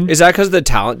women. Is that because of the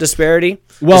talent disparity?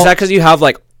 Well- is that because you have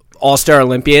like all-star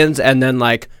Olympians and then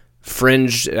like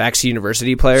fringe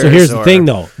ex-university players? So here's the or- thing,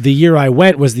 though. The year I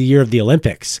went was the year of the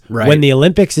Olympics. Right. When the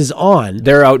Olympics is on,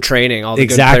 They're out training all the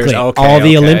exactly, good players. Okay, all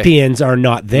the okay. Olympians are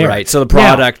not there. Right. So the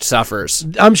Now, product suffers.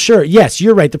 I'm sure. Yes,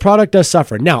 you're right. The product does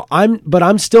suffer. Now,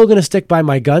 I'm still going to stick by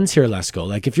my guns here, Lesko.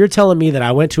 Like, if you're telling me that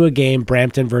I went to a game,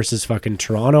 Brampton versus fucking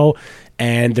Toronto,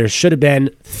 and there should have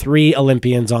been 3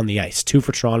 Olympians on the ice, 2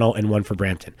 for Toronto and 1 for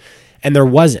Brampton, and there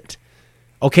wasn't.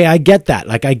 Okay, I get that.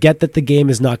 Like, I get that the game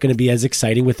is not going to be as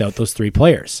exciting without those 3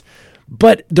 players.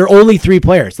 But they're only 3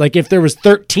 players. Like, if there was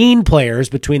 13 players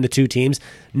between the 2 teams,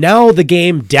 now the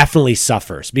game definitely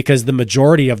suffers, because the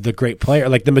majority of the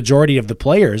the majority of the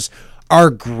players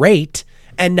are great,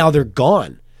 and now they're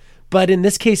gone. But in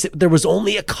this case, there was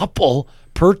only a couple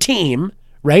per team,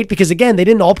 right? Because again, they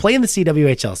didn't all play in the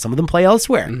CWHL. Some of them play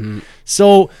elsewhere.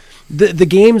 So the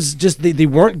games just, they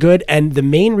weren't good. And the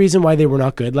main reason why they were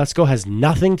not good, Let's Go, has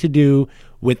nothing to do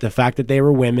with the fact that they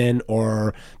were women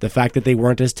or the fact that they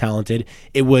weren't as talented.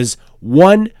 It was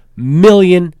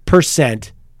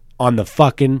 1,000,000% on the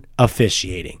fucking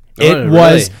officiating. It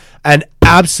was really? an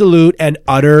absolute and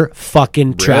utter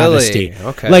fucking travesty.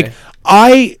 Okay. Like,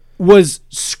 I was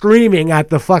screaming at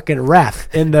the fucking ref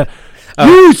in the,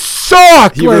 you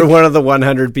suck! You Like, were one of the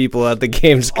 100 people at the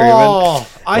game screaming. oh,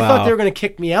 I Wow. thought they were gonna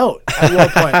kick me out at one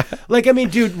point. Like, I mean,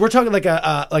 dude, we're talking like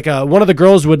a one of the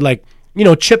girls would, like, you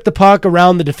know, chip the puck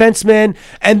around the defenseman,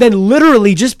 and then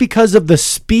literally just because of the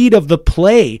speed of the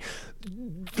play,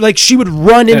 like, she would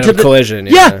run into a the collision,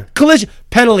 yeah. collision,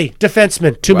 penalty,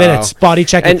 defenseman, 2 Wow. minutes, body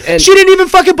check. And She didn't even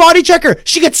fucking body check her.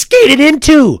 She got skated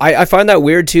into. I find that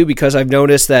weird too, because I've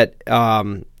noticed that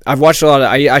I've watched a lot of.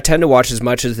 I tend to watch as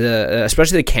much as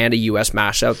especially the Canada-US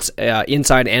mashups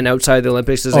inside and outside the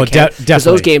Olympics as I can. Because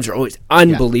definitely. those games are always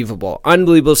unbelievable,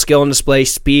 unbelievable skill and display,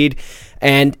 speed,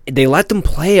 and they let them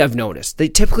play. I've noticed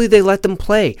they let them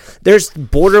play. There's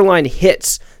borderline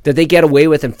hits that they get away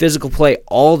with in physical play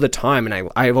all the time,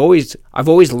 and I've always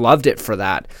loved it for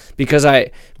that, because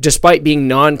despite being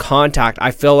non-contact, I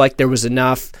feel like there was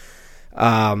enough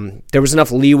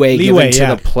leeway given to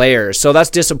the players. So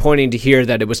that's disappointing to hear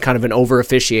that it was kind of an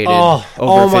over-officiated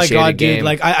my god, game. dude!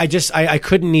 Like, I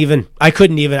didn't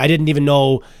even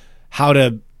know how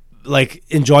to, like,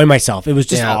 enjoy myself. It was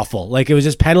just awful. Like, it was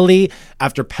just penalty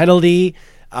after penalty.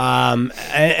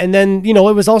 And then, you know,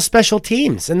 it was all special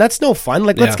teams, and that's no fun.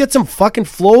 Like, let's get some fucking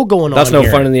flow going on. That's no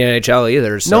here. fun in the NHL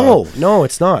either. So. No,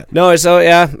 it's not. No, so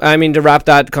yeah, I mean, to wrap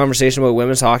that conversation about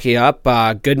women's hockey up,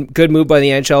 good move by the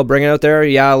NHL bringing it out there.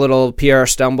 Yeah, a little PR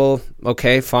stumble.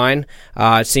 Okay, fine.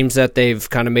 It seems that they've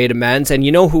kind of made amends. And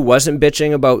you know who wasn't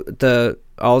bitching about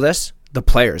all this? The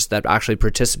players that actually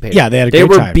participated. Yeah, they had a They great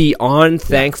were time. beyond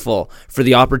thankful for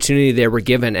the opportunity they were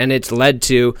given, and it's led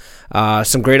to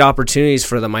some great opportunities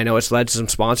for them. I know it's led to some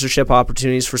sponsorship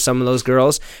opportunities for some of those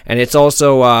girls, and it's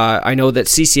also I know that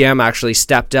CCM actually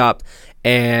stepped up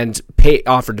and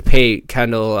offered to pay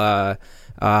Kendall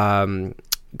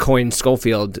Coyne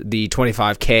Schofield the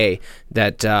 $25,000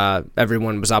 that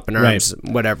everyone was up in arms,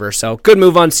 whatever. So good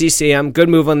move on CCM, good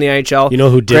move on the NHL. You know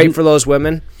who didn't? Great for those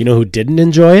women. You know who didn't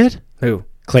enjoy it? Who?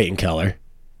 Clayton Keller,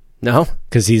 No?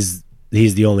 because he's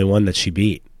the only one that she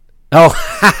beat. Oh,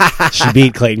 She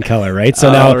beat Clayton Keller, right?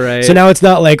 So right. now it's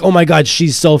not like, oh my God,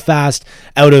 she's so fast.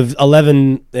 Out of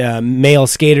 11 male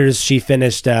skaters, she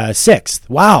finished 6th.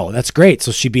 Wow, that's great.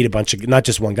 So she beat a bunch of, not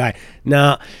just one guy.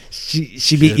 No,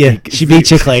 she beat you. She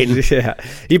beat you, Clayton. yeah.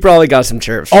 He probably got some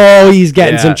chirps. Oh, he's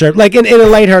getting Yeah. some chirp, like in a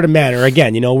lighthearted manner.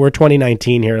 Again, we're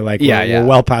 2019 here, like we're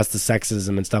well past the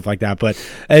sexism and stuff like that. But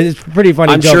it's pretty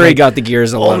funny. I'm joke, sure he like, got the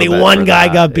gears a little only bit one for guy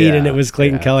that. got beat, and Yeah, it was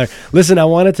Clayton yeah. Keller. Listen, I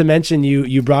wanted to mention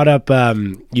you brought up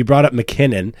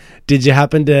McKinnon. Did you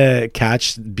happen to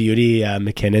catch Beauty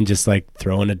McKinnon just like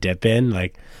throwing a dip in?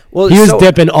 Like, Well, he was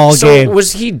dipping all game.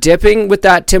 Was he dipping with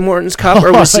that Tim Hortons cup,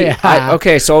 or was he? Yeah.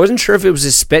 Okay, so I wasn't sure if it was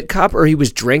his spit cup or he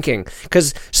was drinking.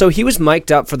 So he was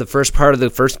mic'd up for the first part of the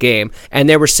first game, and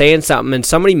they were saying something, and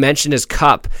somebody mentioned his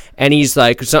cup, and he's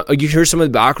like, you hear some of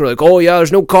the back were like, "Oh yeah,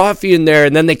 there's no coffee in there,"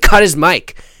 and then they cut his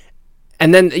mic.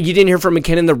 And then you didn't hear from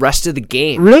McKinnon the rest of the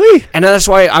game. Really? And that's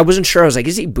why I wasn't sure. I was like,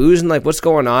 is he boozing? Like, what's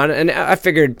going on? And I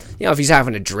figured, if he's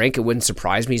having a drink, it wouldn't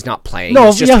surprise me. He's not playing. No,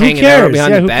 he's just who hanging cares? out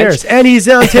behind the Who bench. cares? And he's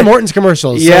on Tim Hortons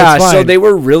commercials. Yeah, so, it's so fine. they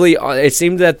were really. It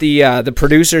seemed that the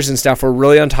producers and stuff were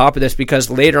really on top of this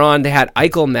because later on they had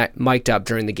Eichel mic'd up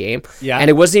during the game. Yeah. And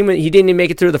it wasn't even. He didn't even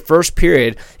make it through the first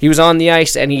period. He was on the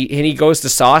ice and he goes to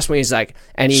sauce when he's like,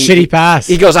 and he Shitty pass.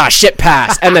 He goes, shit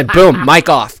pass, and then boom, mic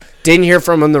off. Didn't hear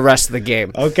from him the rest of the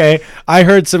game. Okay, I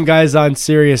heard some guys on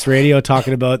Sirius Radio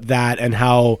talking about that and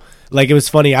how, like, it was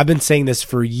funny. I've been saying this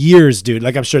for years, dude.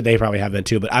 Like, I'm sure they probably have been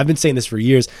too, but I've been saying this for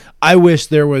years. I wish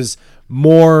there was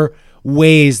more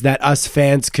ways that us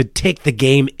fans could take the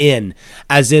game in,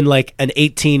 as in like an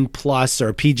 18 plus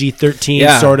or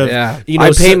PG-13 sort of. Yeah.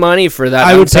 I'd pay money for that.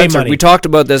 I would pay uncensored. money. We talked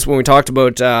about this when we talked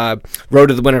about Road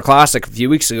to the Winter Classic a few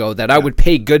weeks ago. That I would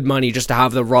pay good money just to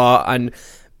have the raw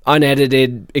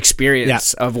unedited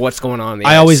experience of what's going on in the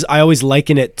ice. I always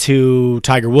liken it to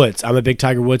Tiger Woods. I'm a big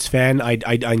Tiger Woods fan. I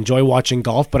enjoy watching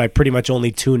golf, but I pretty much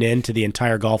only tune in to the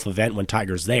entire golf event when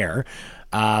Tiger's there.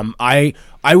 I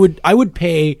would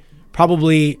pay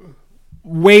probably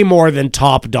way more than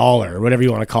top dollar, whatever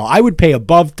you want to call it. I would pay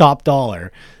above top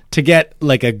dollar to get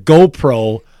like a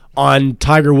GoPro on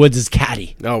Tiger Woods'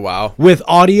 caddy. Oh, wow. With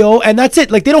audio, and that's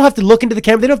it. Like, they don't have to look into the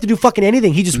camera. They don't have to do fucking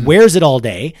anything. He just wears it all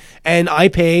day, and I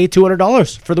pay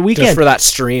 $200 for the weekend. Just for that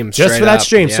stream. Just for that up.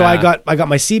 stream. So Yeah. I got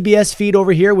my CBS feed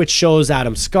over here, which shows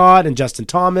Adam Scott and Justin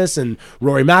Thomas and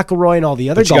Rory McIlroy and all the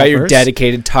other You golfers. got your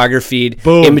dedicated Tiger feed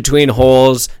Boom. in between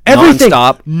holes, Everything,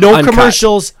 nonstop, no uncut.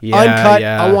 commercials, Yeah, uncut.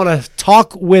 yeah. I want to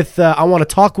talk with.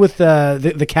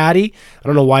 The caddy. I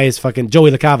don't know why his fucking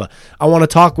Joey LaCava. I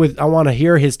want to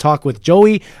hear his talk with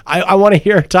Joey. I want to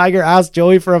hear Tiger ask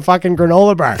Joey for a fucking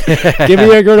granola bar. Give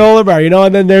me a granola bar,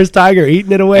 and then there's Tiger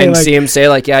eating it away. And like, see him say,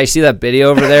 like, yeah, you see that video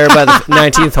over there by the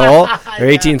 19th hole or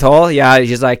 18th hole? Yeah,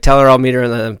 he's like, tell her I'll meet her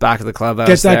in the back of the clubhouse.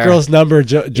 get that there. girl's number,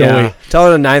 Joey. Yeah. Tell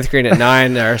her the 9th green at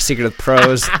 9, our secret of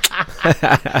pros.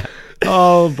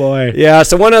 Oh boy. Yeah,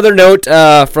 so one other note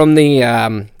from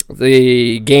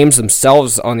the games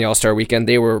themselves on the All-Star weekend,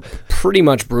 they were pretty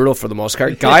much brutal for the most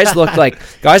part. Guys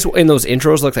in those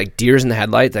intros looked like deers in the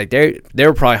headlights. Like they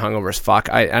were probably hungover as fuck.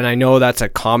 I know that's a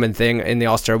common thing in the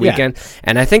All-Star weekend,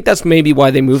 and I think that's maybe why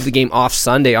they moved the game off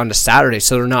Sunday onto Saturday,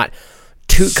 so they're not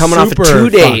coming off a Super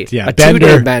two-day fucked, yeah. a Bender.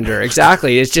 two-day bender.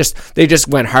 Exactly. It's just they just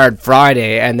went hard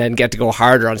Friday and then get to go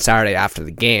harder on Saturday after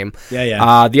the game.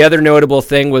 Yeah. The other notable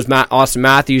thing was Austin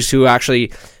Matthews, who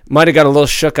actually might have got a little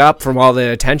shook up from all the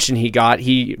attention he got.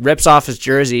 He rips off his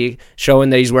jersey, showing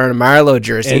that he's wearing a Marlowe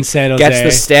jersey. In San Jose. Gets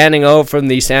the standing O from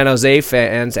the San Jose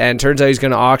fans, and turns out he's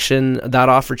going to auction that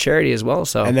off for charity as well.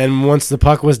 So And then once the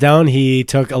puck was down, he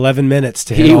took 11 minutes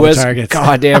to hit he all was the targets.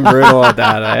 goddamn brutal at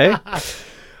that, eh?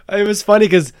 It was funny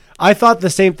because I thought the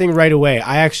same thing right away.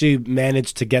 I actually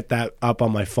managed to get that up on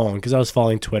my phone because I was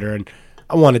following Twitter and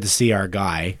I wanted to see our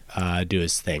guy do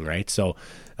his thing, right? So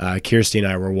Kirsty and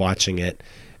I were watching it,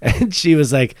 and she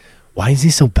was like, "Why is he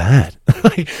so bad?"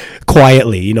 Like,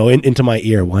 quietly, into my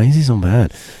ear. Why is he so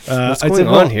bad? What's going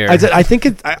on here? I said, I think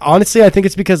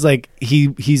it's because like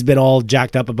he's been all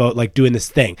jacked up about like doing this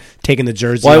thing, taking the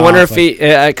jersey. Well, I wonder off, if he,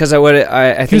 because I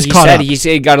think was he caught said up.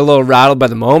 he got a little rattled by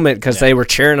the moment because they were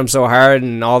cheering him so hard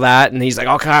and all that, and he's like,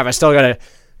 "Oh God, I still gotta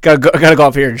go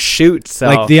up here and shoot." So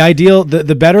like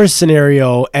the better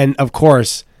scenario, and of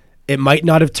course, it might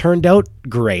not have turned out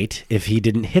great if he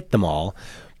didn't hit them all.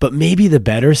 But maybe the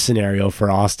better scenario for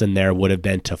Austin there would have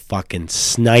been to fucking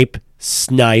snipe.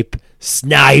 that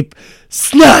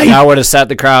would have set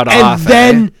the crowd And off.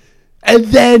 then and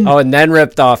then and then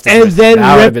ripped off and then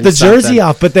that would've ripped been the jersey something.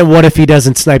 off. But then what if he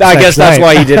doesn't snipe? I next guess that's night?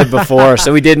 why he did it before,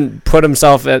 so he didn't put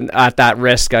himself at that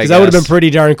risk. I guess Because that would have been pretty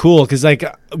darn cool. Because like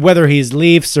whether he's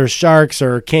Leafs or Sharks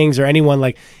or Kings or anyone,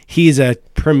 like he's a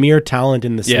premier talent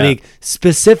in this Yeah. league.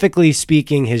 Specifically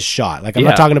speaking, his shot. Like I'm Yeah.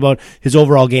 not talking about his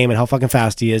overall game and how fucking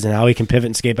fast he is and how he can pivot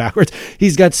and skate backwards.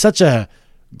 He's got such a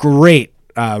great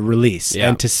release, Yeah.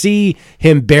 and to see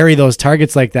him bury those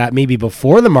targets like that, maybe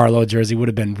before the Marleau jersey, would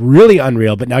have been really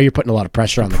unreal. But now you're putting a lot of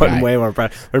pressure on the putting guy. way more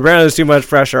pressure. But apparently there's too much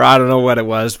pressure. I don't know what it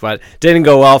was, but didn't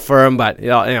go well for him. But you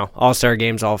know, All-Star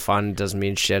games all fun, doesn't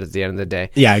mean shit at the end of the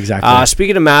day. Yeah, exactly.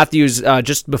 Speaking of Matthews,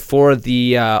 just before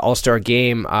the All-Star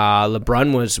game,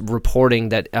 LeBrun was reporting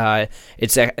that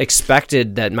it's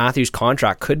expected that Matthews'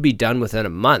 contract could be done within a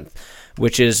month,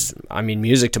 which is, I mean,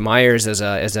 music to my ears as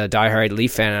a diehard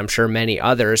Leaf fan, and I'm sure many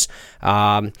others.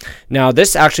 Now,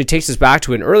 this actually takes us back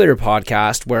to an earlier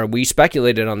podcast where we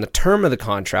speculated on the term of the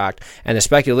contract, and the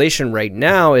speculation right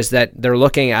now is that they're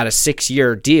looking at a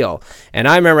 6-year deal. And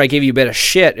I remember I gave you a bit of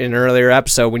shit in an earlier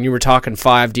episode when you were talking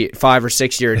 5 or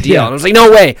 6 year deal, Yeah. and I was like, no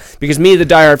way, because me, the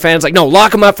diehard fan's like, no,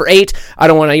 lock him up for 8. I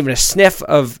don't want even a sniff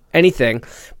of anything.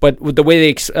 But with the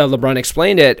way LeBron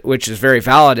explained it, which is very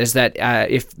valid, is that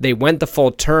if they went the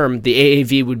full term, the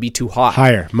AAV would be too high.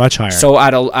 Higher, much higher. So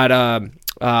at a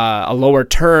lower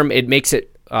term, it makes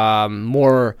it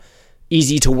more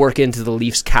easy to work into the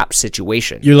Leafs cap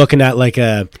situation. You're looking at like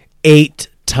a 8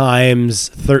 times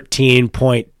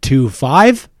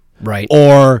 13.25, Right.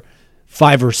 or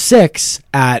 5 or 6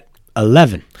 at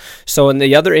 11. So, and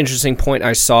the other interesting point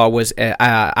I saw was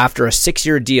after a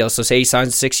 6-year deal, so say he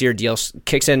signs a 6-year deal,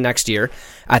 kicks in next year,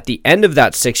 at the end of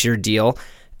that 6-year deal,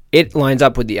 it lines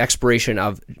up with the expiration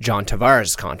of John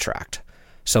Tavares' contract.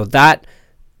 So that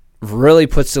really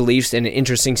puts the Leafs in an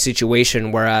interesting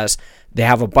situation, whereas they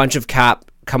have a bunch of cap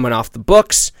coming off the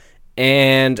books,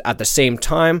 and at the same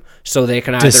time, so they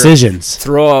can either Decisions.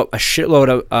 throw a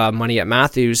shitload of money at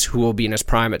Matthews, who will be in his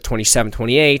prime at 27,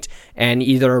 28, and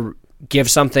either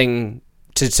give something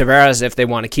to Tavares if they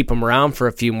want to keep him around for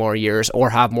a few more years,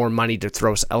 or have more money to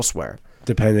throw elsewhere.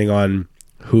 Depending on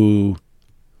who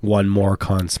won more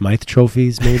Conn Smythe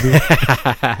trophies, maybe.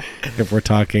 If we're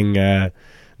talking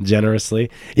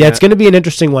generously. Yeah, it's going to be an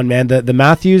interesting one, man. The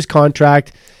Matthews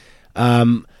contract,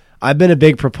 I've been a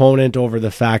big proponent over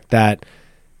the fact that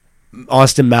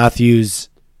Austin Matthews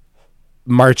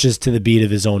marches to the beat of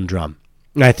his own drum.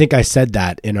 And I think I said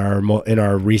that in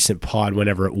our recent pod,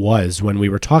 whenever it was, when we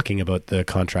were talking about the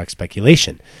contract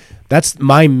speculation. That's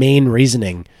my main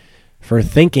reasoning for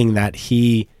thinking that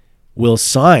he will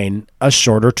sign a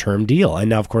shorter term deal. And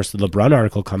now, of course, the LeBrun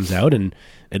article comes out and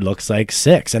it looks like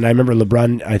 6. And I remember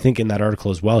LeBrun, I think in that article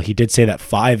as well, he did say that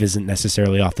 5 isn't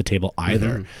necessarily off the table either.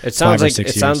 Mm-hmm. It sounds 5 or like 6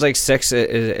 years. sounds like 6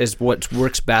 is what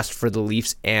works best for the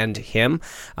Leafs and him.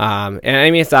 And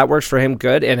I mean, if that works for him,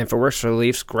 good. And if it works for the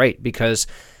Leafs, great. Because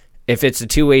if it's a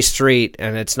two-way street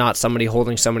and it's not somebody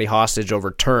holding somebody hostage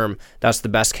over term, that's the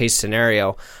best case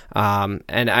scenario. And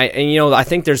I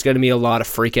think there's going to be a lot of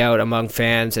freak out among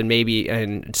fans,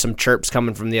 and some chirps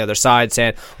coming from the other side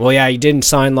saying, well, yeah, he didn't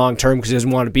sign long term because he doesn't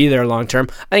want to be there long term.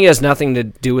 I think it has nothing to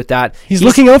do with that. He's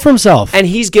looking out for himself. And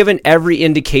he's given every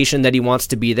indication that he wants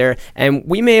to be there. And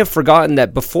we may have forgotten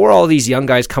that before all these young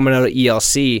guys coming out of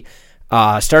ELC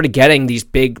started getting these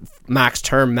big max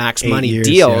term, max 8 money years,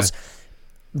 deals. yeah.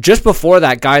 Just before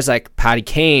that, guys like Patty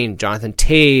Kane, Jonathan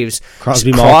Taves,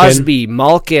 Crosby,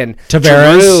 Malkin,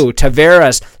 Tavares. Giroux,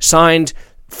 Tavares signed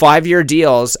 5-year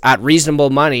deals at reasonable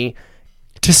money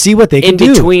To see what they can in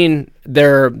do. between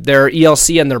their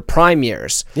ELC and their prime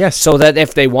years. Yes. So that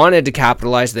if they wanted to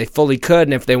capitalize, they fully could,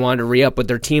 and if they wanted to re-up with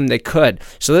their team, they could.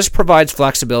 So this provides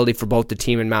flexibility for both the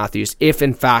team and Matthews, if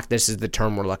in fact this is the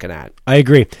term we're looking at. I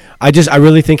agree. I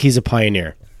really think he's a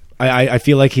pioneer. I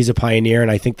feel like he's a pioneer,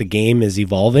 and I think the game is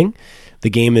evolving.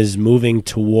 The game is moving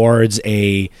towards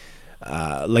a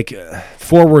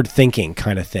forward thinking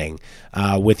kind of thing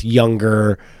with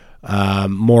younger,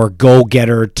 more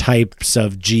go-getter types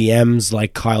of GMs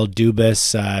like Kyle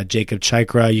Dubas, Jacob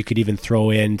Chikra. You could even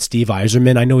throw in Steve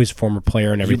Yzerman. I know he's a former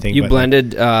player and everything. You but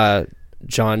blended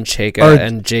John Chayka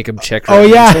and Jacob Chikra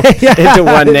into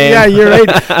one name. Yeah, you're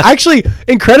right. Actually,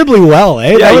 incredibly well.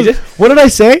 Eh? Yeah, you did. What did I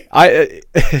say?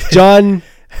 John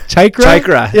Chikra?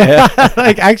 Chikra. Yeah.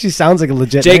 Like actually sounds like a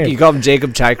legit Jake, name. you call him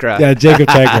Jacob Chikra. Yeah, Jacob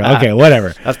Chikra. Okay,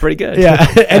 whatever. That's pretty good. Yeah.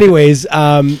 Anyways,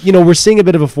 we're seeing a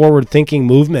bit of a forward-thinking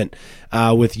movement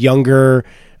with younger,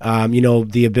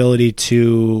 the ability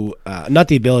to not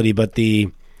the ability, but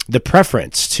the the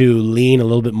preference to lean a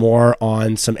little bit more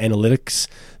on some analytics,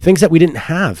 things that we didn't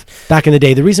have back in the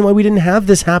day. The reason why we didn't have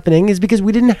this happening is because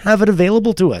we didn't have it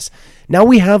available to us. Now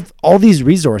we have all these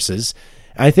resources.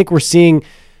 I think we're seeing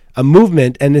a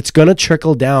movement, and it's going to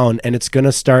trickle down, and it's going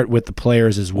to start with the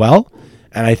players as well.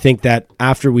 And I think that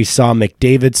after we saw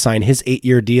McDavid sign his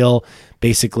 8-year deal,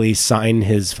 basically sign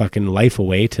his fucking life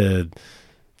away to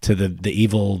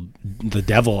the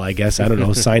devil, I guess. I don't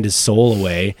know, signed his soul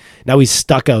away. Now he's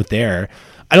stuck out there.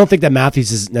 I don't think that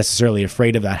Matthews is necessarily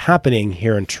afraid of that happening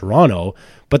here in Toronto,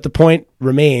 but the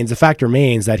fact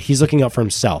remains that he's looking out for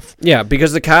himself. Yeah,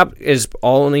 because the cap is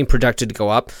only projected to go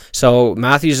up. So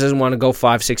Matthews doesn't want to go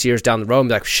 5-6 years down the road and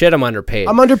be like, shit, I'm underpaid.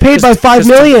 I'm underpaid by $5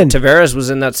 million. Tavares was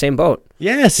in that same boat.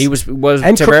 Yes. He was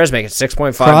And Tavares making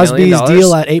 $6.5 Crosby's million.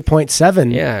 deal at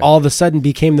 8.7 Yeah. all of a sudden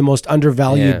became the most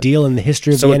undervalued deal in the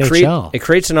history of the NHL. It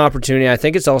creates an opportunity. I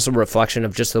think it's also a reflection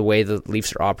of just the way the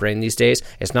Leafs are operating these days.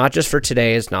 It's not just for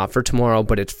today, it's not for tomorrow,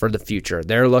 but it's for the future.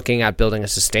 They're looking at building a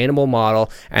sustainable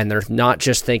model, and they're not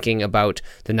just thinking about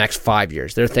the next 5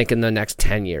 years. They're thinking the next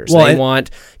 10 years. They want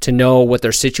to know what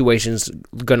their situation's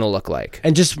going to look like.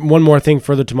 And just one more thing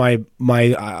further to my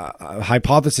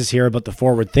hypothesis here about the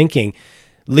forward thinking.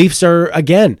 Leafs are,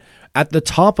 again, at the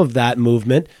top of that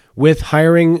movement with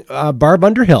hiring Barb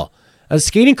Underhill as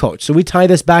skating coach. So we tie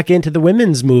this back into the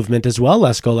women's movement as well,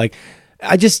 Lesko. Like,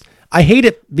 I hate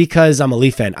it because I'm a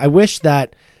Leaf fan. I wish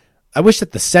that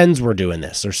the Sens were doing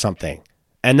this or something.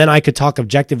 And then I could talk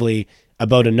objectively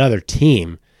about another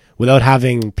team without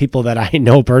having people that I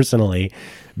know personally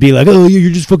be like, oh,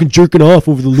 you're just fucking jerking off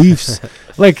over the Leafs.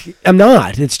 Like, I'm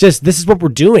not. It's just, this is what we're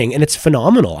doing, and it's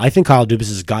phenomenal. I think Kyle Dubas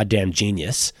is a goddamn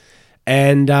genius,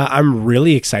 and I'm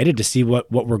really excited to see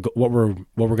what we're going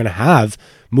to have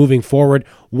moving forward.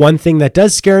 One thing that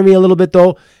does scare me a little bit,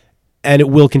 though, and it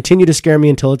will continue to scare me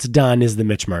until it's done, is the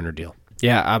Mitch Marner deal.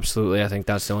 Yeah, absolutely. I think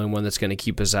that's the only one that's going to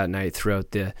keep us at night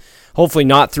throughout hopefully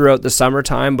not throughout the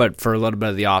summertime, but for a little bit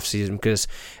of the off season. Because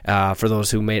for those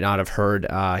who may not have heard,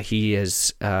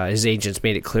 his agents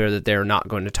made it clear that they're not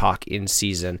going to talk in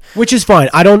season, which is fine.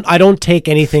 I don't take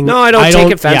anything. No, I don't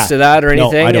take offense to that or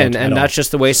anything, I don't and that's just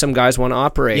the way some guys want to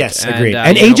operate. Yes, agreed.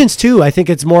 And agents too. I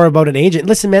think it's more about an agent.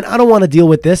 Listen, man, I don't want to deal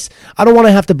with this. I don't want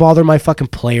to have to bother my fucking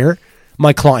player.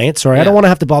 My client, sorry. Yeah. I don't want to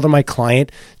have to bother my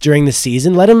client during the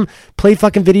season. Let him play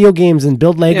fucking video games and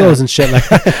build Legos and shit.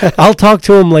 Like, I'll talk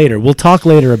to him later. We'll talk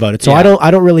later about it. So I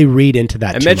don't really read into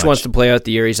that. And too Mitch much. wants to play out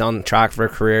the year. He's on track for a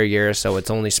career year, so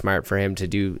it's only smart for him to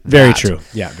do that. Very true.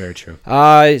 Yeah, very true.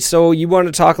 So you want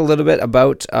to talk a little bit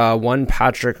about one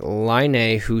Patrick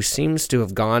Laine, who seems to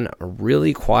have gone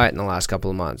really quiet in the last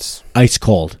couple of months. Ice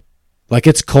cold. Like,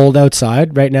 it's cold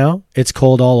outside right now. It's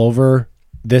cold all over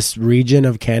this region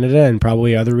of Canada and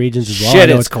probably other regions as well. Shit,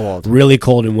 it's cold. Really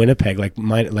cold in Winnipeg, like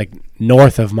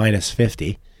north of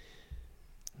 -50.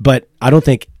 But I don't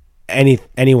think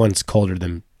anyone's colder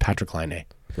than Patrick Laine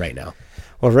right now.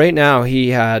 Well, right now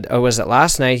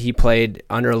last night he played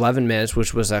under 11 minutes,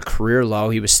 which was a career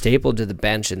low. He was stapled to the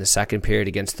bench in the second period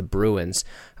against the Bruins.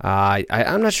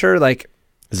 I'm not sure, like,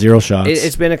 0 shots.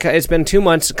 It's been 2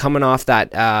 months coming off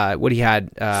that. What he had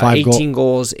 18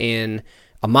 goals in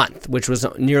a month, which was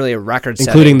nearly a record,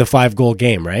 including the 5-goal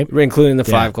game, right? Including the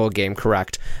 5-goal game,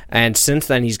 correct. And since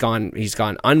then, he's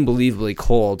gone unbelievably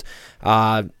cold.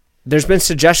 There's been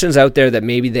suggestions out there that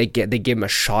maybe they give him a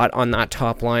shot on that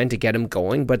top line to get him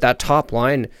going, but that top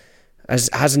line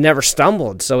has never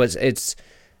stumbled. So it's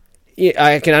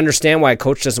I can understand why a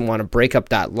coach doesn't want to break up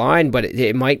that line, but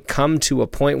it might come to a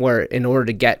point where in order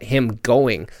to get him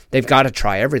going, they've got to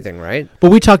try everything, right?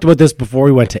 But we talked about this before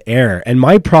we went to air, and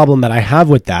my problem that I have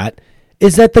with that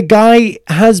is that the guy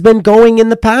has been going in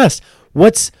the past.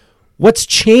 What's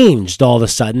changed all of a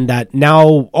sudden that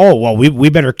now, we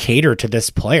better cater to this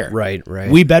player. Right.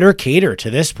 We better cater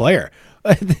to this player.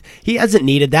 He hasn't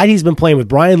needed that. He's been playing with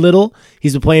Brian Little.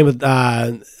 He's been playing with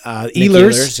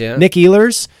Ehlers, Nick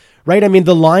Ehlers. Right? I mean,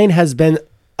 the line has been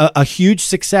a huge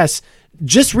success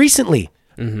just recently.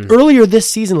 Mm-hmm. Earlier this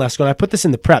season, Lesko, and I put this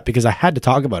in the prep because I had to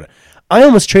talk about it. I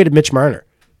almost traded Mitch Marner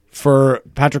for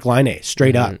Patrick Laine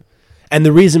straight up. And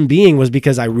the reason being was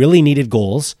because I really needed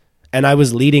goals, and I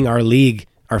was leading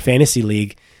our fantasy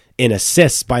league, in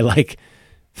assists by like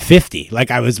 50. Like,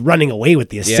 I was running away with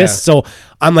the assists. So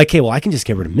I'm like, hey, well, I can just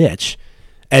get rid of Mitch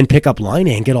and pick up Laine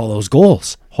and get all those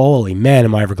goals. Holy man,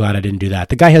 am I ever glad I didn't do that.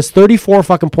 The guy has 34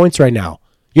 fucking points right now.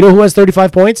 You know who has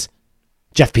 35 points?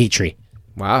 Jeff Petrie.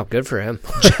 Wow, good for him.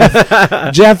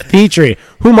 Jeff Petrie,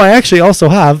 whom I actually also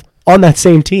have on that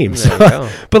same team. There you go.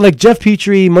 But like Jeff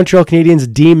Petrie, Montreal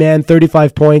Canadiens D-man,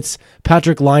 35 points.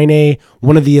 Patrick Laine,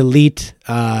 one of the elite,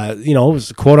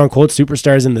 quote unquote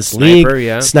superstars in this Sniper, league.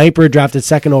 yeah. Sniper, drafted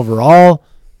second overall,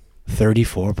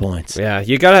 34 points. Yeah,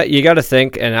 you gotta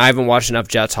think, and I haven't watched enough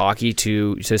Jets hockey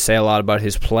to say a lot about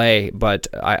his play, but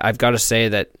I've got to say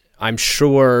that I'm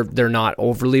sure they're not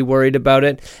overly worried about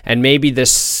it, and maybe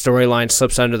this storyline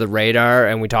slips under the radar.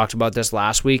 And we talked about this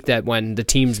last week, that when the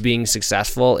team's being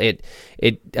successful, it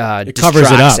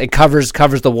covers it up. It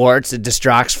covers the warts. It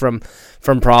distracts from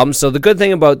problems. So the good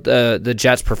thing about the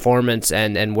Jets' performance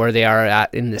and where they are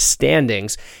at in the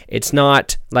standings, it's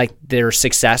not like their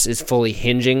success is fully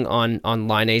hinging on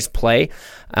Laine's play.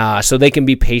 So they can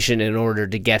be patient in order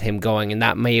to get him going, and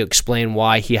that may explain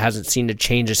why he hasn't seen a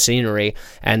change of scenery,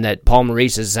 and that Paul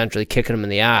Maurice is essentially kicking him in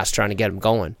the ass trying to get him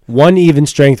going. One even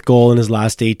strength goal in his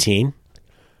last 18.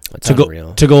 That's To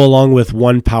unreal. go along with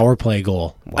one power play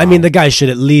goal. I mean, the guy should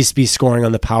at least be scoring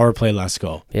on the power play. Let's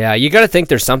go. Yeah, you got to think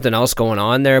there's something else going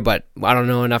on there, but I don't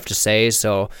know enough to say.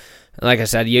 So, like I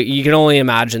said, you can only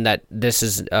imagine that this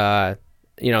is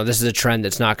this is a trend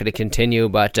that's not going to continue.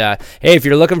 But hey, if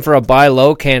you're looking for a buy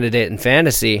low candidate in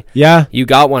fantasy, Yeah. you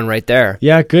got one right there.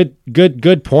 Yeah,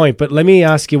 good point. But let me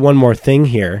ask you one more thing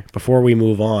here before we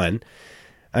move on.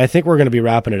 I think we're going to be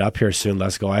wrapping it up here soon.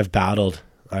 Let's go.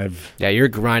 Yeah, you're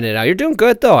grinding it out. You're doing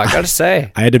good though, I gotta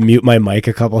say. I had to mute my mic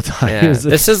a couple of Yeah, times.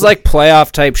 this is like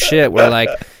playoff type shit where like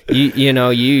you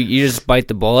just bite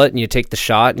the bullet and you take the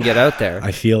shot and get out there.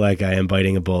 I feel like I am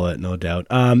biting a bullet, no doubt.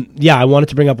 I wanted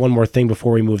to bring up one more thing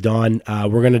before we moved on.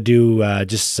 We're going to do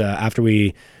after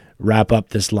we wrap up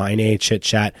this Line A chit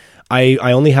chat. I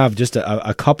only have just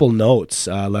a couple notes.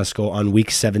 Let's go on week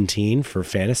 17 for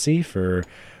fantasy for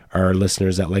our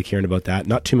listeners that like hearing about that.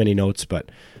 Not too many notes, but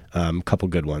a couple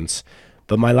good ones.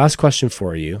 But my last question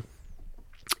for you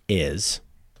is,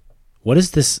 what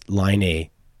is this Line A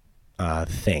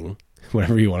thing,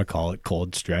 whatever you want to call it,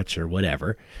 cold stretch or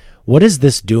whatever? What is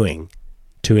this doing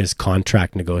to his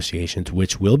contract negotiations,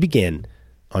 which will begin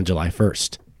on July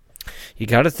 1st? You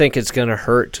got to think it's going to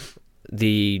hurt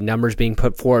the numbers being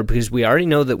put forward, because we already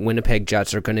know that Winnipeg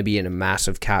Jets are going to be in a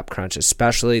massive cap crunch,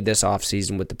 especially this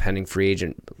offseason with the pending free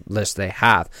agent list they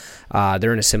have.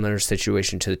 They're in a similar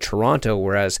situation to Toronto,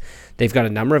 whereas they've got a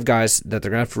number of guys that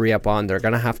they're going to have to re-up on. They're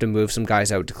going to have to move some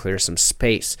guys out to clear some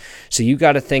space. So you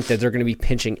got to think that they're going to be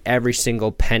pinching every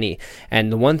single penny. And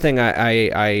the one thing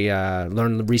I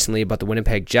learned recently about the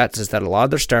Winnipeg Jets is that a lot of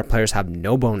their star players have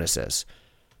no bonuses.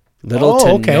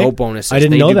 No bonuses. I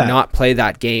didn't know that. They do not play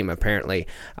that game, apparently.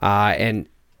 And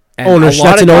Ownership, a lot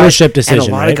that's of an guys- ownership decision, And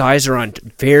a lot right? of guys are on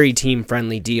very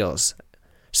team-friendly deals.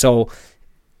 So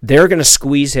they're going to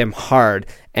squeeze him hard.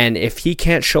 And if he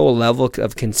can't show a level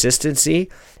of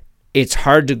consistency, it's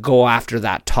hard to go after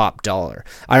that top dollar.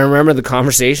 I remember the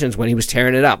conversations when he was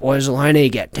tearing it up. What does Laine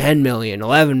get? 10 million,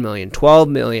 11 million, 12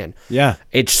 million. Yeah.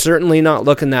 It's certainly not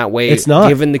looking that way. It's not.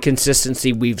 Given the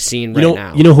consistency we've seen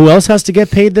now. You know who else has to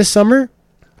get paid this summer?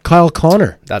 Kyle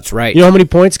Connor. That's right. You know how many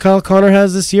points Kyle Connor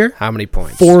has this year? How many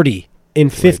points? 40 in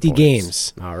 50 points.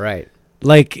 games. All right.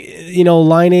 Like,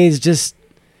 Line A's just,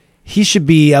 he should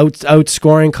be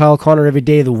outscoring Kyle Connor every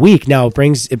day of the week. Now it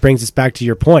brings us back to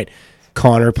your point.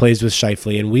 Connor plays with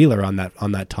Scheifele and Wheeler on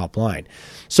that top line.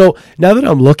 So now that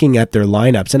I'm looking at their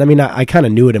lineups, and I mean, I kind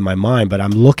of knew it in my mind, but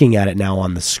I'm looking at it now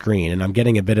on the screen, and I'm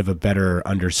getting a bit of a better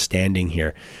understanding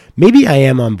here. Maybe I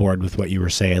am on board with what you were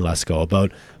saying, Lesko,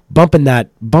 about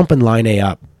bumping Line A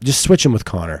up. Just switch him with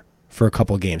Connor for a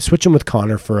couple games. Switch him with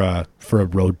Connor for a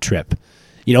road trip.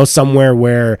 Somewhere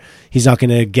where he's not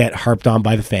going to get harped on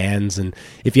by the fans. And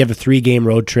if you have a 3-game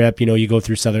road trip, you go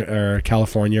through Southern or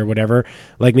California or whatever,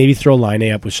 like maybe throw Line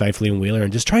A up with Scheifele and Wheeler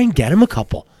and just try and get him a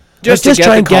couple. Just Let's to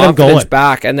try get and the get him confidence going.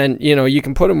 back, and then you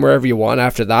can put him wherever you want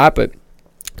after that. But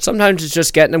sometimes it's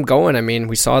just getting him going. I mean,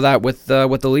 we saw that with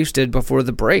what the Leafs did before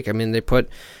the break. I mean, they put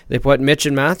Mitch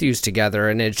and Matthews together,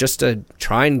 and it's just to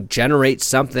try and generate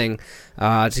something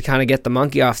to kind of get the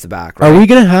monkey off the back. Right? Are we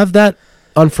going to have that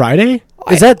on Friday?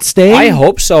 Is that staying? I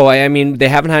hope so. I mean, they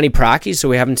haven't had any practice, so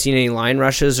we haven't seen any line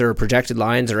rushes or projected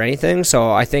lines or anything. So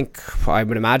I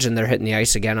would imagine they're hitting the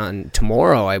ice again on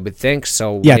tomorrow, I would think.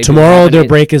 So Yeah, maybe tomorrow their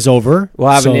break is over. We'll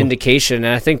have so an indication,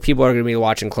 and I think people are going to be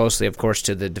watching closely, of course,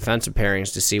 to the defensive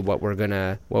pairings to see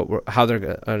how they're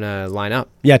going to line up.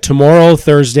 Yeah, tomorrow,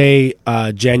 Thursday,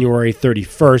 January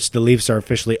 31st, the Leafs are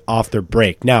officially off their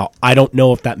break. Now, I don't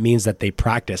know if that means that they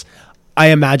practice. I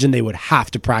imagine they would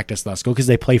have to practice, Lesko, because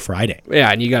they play Friday.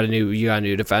 Yeah, and you got a new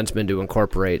defenseman to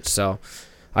incorporate, so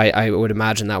I would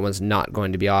imagine that one's not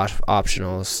going to be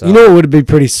optional. So. What would be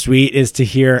pretty sweet is to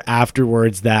hear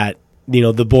afterwards that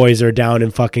the boys are down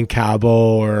in fucking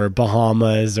Cabo or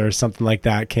Bahamas or something like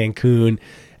that, Cancun,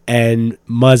 and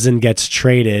Muzzin gets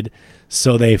traded,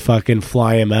 so they fucking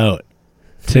fly him out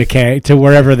to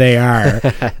wherever they are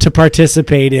to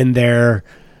participate in their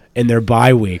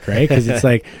bye week, right? Because it's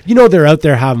like, they're out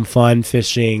there having fun,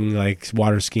 fishing, like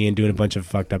water skiing, doing a bunch of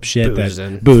fucked up shit,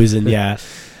 boozing, yeah.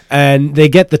 And they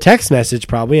get the text message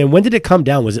probably. And when did it come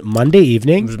down? Was it Monday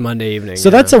evening? It was Monday evening. So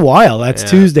that's a while. That's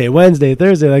Tuesday, Wednesday,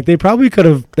 Thursday. Like, they probably could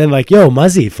have been like, yo,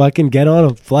 Muzzy, fucking get on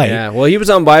a flight. Yeah, well, he was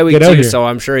on bye week too, so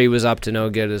I'm sure he was up to no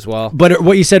good as well. But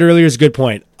what you said earlier is a good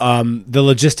point. The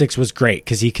logistics was great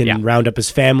because he can round up his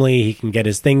family. He can get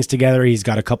his things together. He's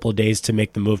got a couple of days to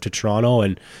make the move to Toronto.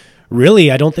 And really,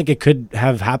 I don't think it could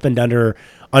have happened under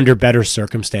better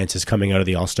circumstances coming out of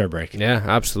the All-Star break. Yeah,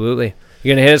 absolutely.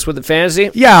 You going to hit us with the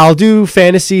fantasy? Yeah, I'll do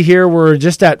fantasy here. We're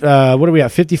just at,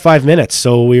 55 minutes.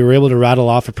 So we were able to rattle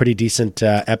off a pretty decent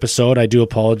episode. I do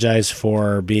apologize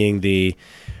for being the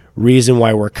reason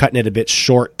why we're cutting it a bit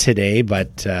short today.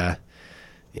 But, I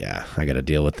got to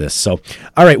deal with this. So,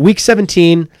 all right, Week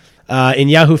 17 in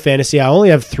Yahoo Fantasy. I only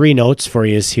have 3 notes for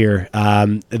you here.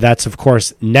 That's, of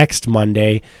course, next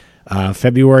Monday,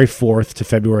 February 4th to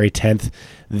February 10th.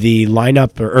 The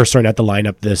lineup, not the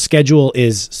lineup, the schedule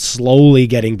is slowly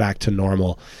getting back to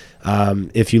normal.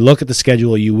 If you look at the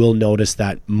schedule, you will notice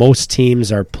that most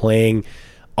teams are playing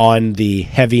on the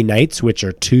heavy nights, which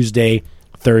are Tuesday,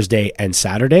 Thursday, and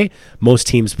Saturday. Most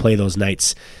teams play those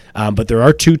nights. But there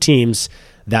are 2 teams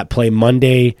that play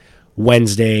Monday,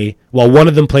 Wednesday. Well, one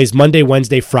of them plays Monday,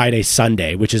 Wednesday, Friday,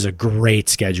 Sunday, which is a great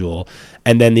schedule.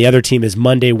 And then the other team is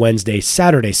Monday, Wednesday,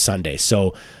 Saturday, Sunday.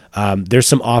 So there's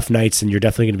some off nights, and you're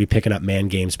definitely going to be picking up man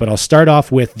games. But I'll start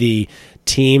off with the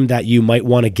team that you might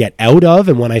want to get out of.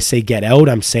 And when I say get out,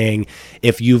 I'm saying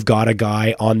if you've got a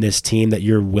guy on this team that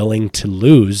you're willing to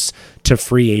lose to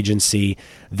free agency,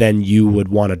 then you would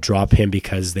want to drop him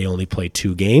because they only play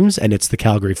 2 games, and it's the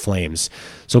Calgary Flames.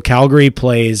 So Calgary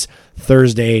plays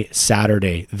Thursday,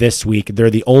 Saturday this week. They're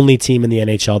the only team in the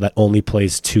NHL that only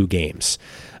plays 2 games.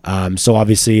 So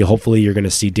obviously, hopefully you're going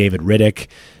to see David Rittich.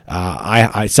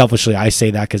 I selfishly, I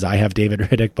say that because I have David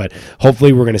Rittich, but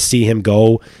hopefully we're going to see him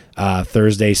go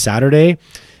Thursday, Saturday.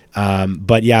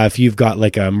 But yeah, if you've got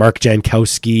like a Mark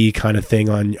Jankowski kind of thing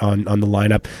on the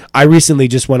lineup, I recently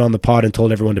just went on the pod and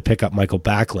told everyone to pick up Michael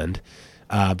Backlund.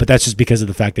 But that's just because of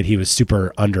the fact that he was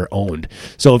super under-owned.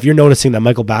 So if you're noticing that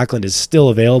Michael Backlund is still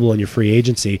available in your free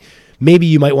agency, maybe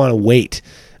you might want to wait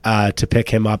to pick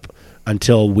him up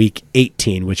until week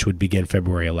 18, which would begin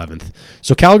February 11th.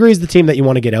 So Calgary is the team that you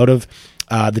want to get out of.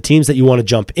 The teams that you want to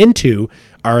jump into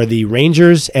are the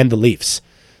Rangers and the Leafs.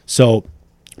 So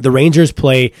the Rangers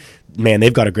play, man,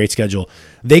 they've got a great schedule.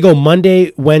 They go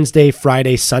Monday, Wednesday,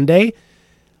 Friday, Sunday,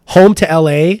 home to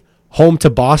LA, home to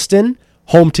Boston,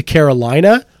 home to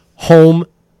Carolina, home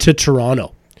to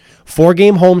Toronto.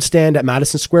 4-game homestand at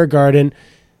Madison Square Garden.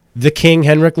 The King,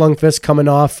 Henrik Lundqvist, coming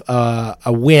off a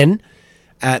win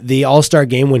at the All-Star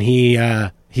game when he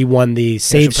won the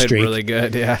save streak. Really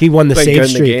good, yeah. He won the save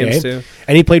streak,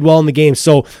 and he played well in the game.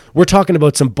 So we're talking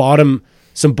about some bottom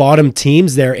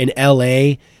teams there in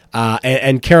LA.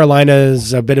 And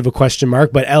Carolina's a bit of a question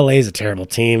mark, but LA is a terrible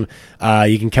team.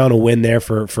 You can count a win there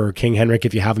for King Henrik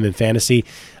if you have him in fantasy.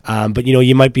 But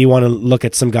you might want to look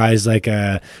at some guys like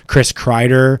Chris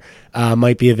Kreider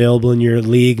might be available in your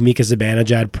league. Mika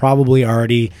Zibanejad probably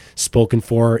already spoken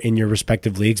for in your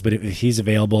respective leagues, but if he's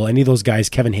available, any of those guys,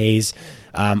 Kevin Hayes,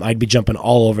 I'd be jumping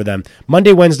all over them.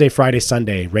 Monday, Wednesday, Friday,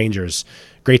 Sunday, Rangers,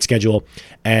 great schedule.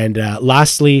 And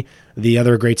lastly, the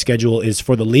other great schedule is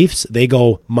for the Leafs. They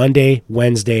go Monday,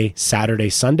 Wednesday, Saturday,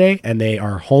 Sunday, and they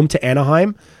are home to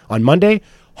Anaheim on Monday,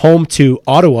 home to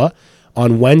Ottawa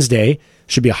on Wednesday.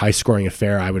 Should be a high-scoring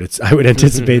affair, I would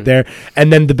anticipate there.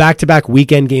 And then the back-to-back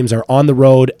weekend games are on the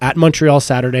road at Montreal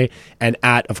Saturday and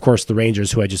at, of course, the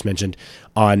Rangers, who I just mentioned,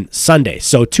 on Sunday.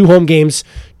 So 2 home games,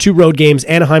 2 road games,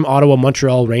 Anaheim, Ottawa,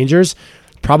 Montreal, Rangers.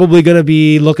 Probably going to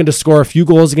be looking to score a few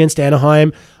goals against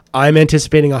Anaheim. I'm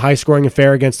anticipating a high-scoring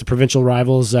affair against the provincial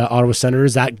rivals, Ottawa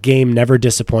Senators. That game never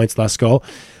disappoints. Let's go.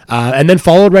 And then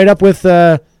followed right up with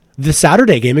the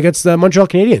Saturday game against the Montreal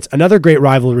Canadiens. Another great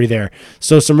rivalry there.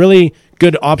 So some really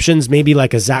good options, maybe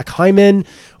like a Zach Hyman,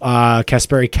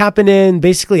 Kasperi Kapanen,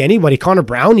 basically anybody, Connor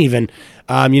Brown even.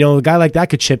 A guy like that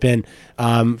could chip in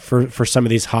for some of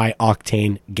these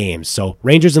high-octane games. So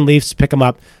Rangers and Leafs, pick them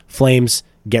up. Flames,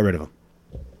 get rid of them.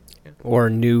 Or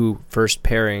new first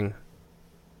pairing,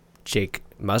 Jake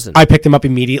Muzzin. I picked him up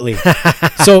immediately.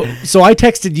 So I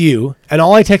texted you, and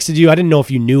all I texted you, I didn't know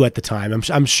if you knew at the time.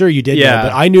 I'm sure you did know,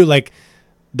 but I knew, like,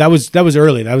 That was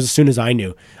early. That was as soon as I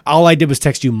knew. All I did was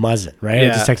text you Muzzin, right? I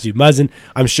Yeah. just texted you Muzzin.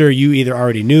 I'm sure you either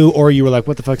already knew or you were like,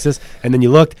 what the fuck's this? And then you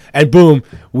looked and boom,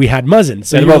 we had Muzzin.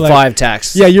 So And you were about like, 5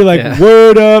 texts. yeah, you're like,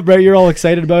 word up, right? You're all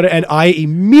excited about it. And I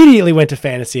immediately went to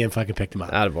fantasy and fucking picked him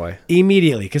up. Attaboy.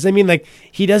 Immediately. Because I mean, like,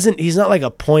 he's not like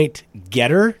a point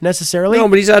getter necessarily. No,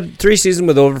 but he's had 3 seasons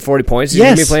with over 40 points. He's Yes.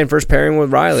 going to be playing first pairing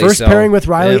with Riley. First so, pairing with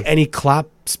Riley, yeah. and he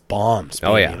claps bombs.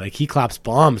 Baby. Oh, yeah. Like he claps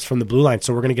bombs from the blue line.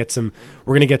 So we're gonna get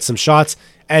some shots.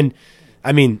 And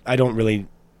I mean, I don't really,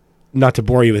 not to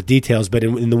bore you with details, but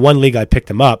in the one league I picked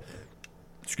him up.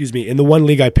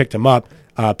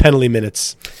 Penalty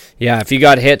minutes. Yeah, if you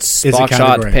got hits, Is a spot shots,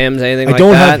 category. pims, anything I like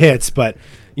don't that. have hits, but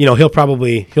he'll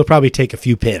probably take a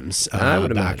few pims I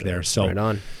would back imagine. there. So Right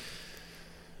on.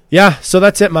 yeah, so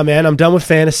that's it, my man. I'm done with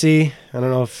fantasy. I don't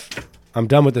know if I'm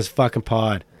done with this fucking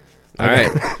pod. All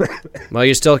right. Well,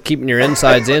 you're still keeping your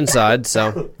insides inside,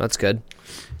 so that's good.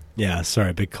 Yeah,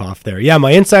 sorry, big cough there. Yeah,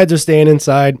 my insides are staying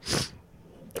inside.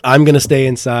 I'm gonna stay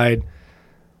inside.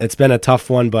 It's been a tough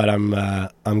one, but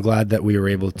I'm glad that we were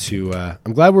able to.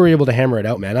 I'm glad we were able to hammer it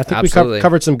out, man. I think Absolutely. we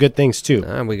covered some good things too.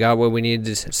 We got what we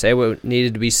needed to say, what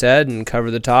needed to be said, and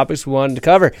cover the topics we wanted to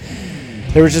cover.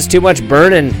 There was just too much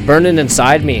burning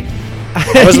inside me.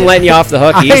 I wasn't letting you off the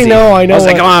hook easy. I know. I was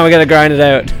like, come on, we got to grind it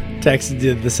out. Texted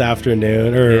you this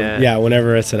afternoon, or Yeah.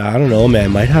 whenever I said, I don't know,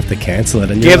 man, might have to cancel it.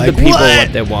 And Give you're the like, people "What?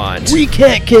 what they want. We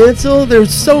can't cancel.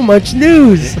 There's so much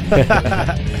news.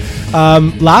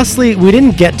 Lastly, we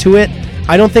didn't get to it.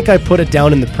 I don't think I put it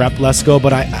down in the prep. Let's go,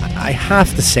 but I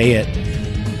have to say it.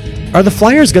 Are the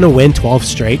Flyers going to win 12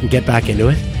 straight and get back into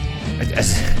it?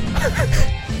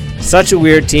 Such a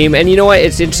weird team. And you know what?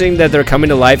 It's interesting that they're coming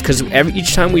to life because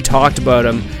each time we talked about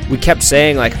them, we kept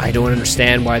saying, like, I don't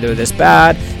understand why they're this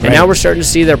bad. And Right. now we're starting to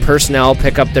see their personnel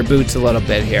pick up their boots a little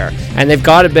bit here. And they've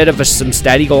got a bit of some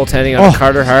steady goaltending on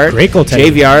Carter Hart. Great goaltending.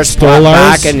 JVR's Stolarz.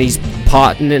 back and he's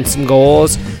potting in some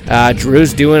goals.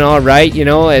 Drew's doing all right. You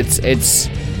know,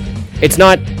 it's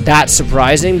not that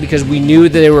surprising because we knew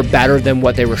that they were better than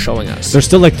what they were showing us. They're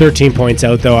still like 13 points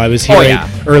out, though. I was hearing yeah.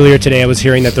 earlier today, I was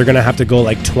hearing that they're going to have to go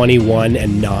like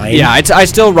 21-9. Yeah, I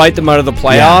still write them out of the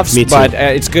playoffs, me too. but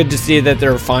it's good to see that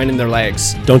they're finding their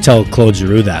legs. Don't tell Claude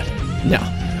Giroux that. No.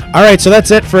 All right, so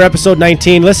that's it for episode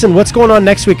 19. Listen, what's going on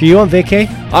next week? Are you on vacay?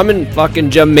 I'm in fucking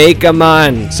Jamaica,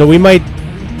 man. So we might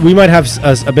have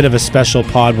a bit of a special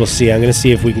pod. We'll see. I'm going to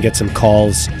see if we can get some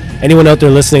calls. Anyone out there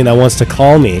listening that wants to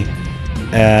call me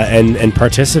and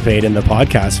participate in the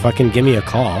podcast, fucking give me a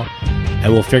call,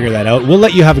 and we'll figure that out. We'll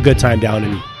let you have a good time down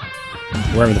in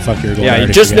wherever the fuck you're going. Yeah,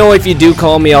 you just know if you do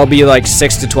call me, I'll be like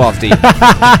 6 to 12 deep.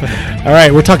 All right,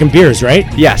 we're talking beers, right?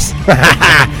 Yes.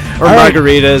 Or All right.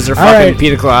 margaritas or All fucking right.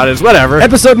 pina coladas, whatever.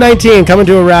 Episode 19 coming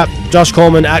to a wrap. Josh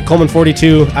Coleman at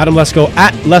Coleman42, Adam Lesko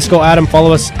at Lesko Adam.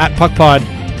 Follow us at PuckPod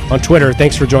on Twitter.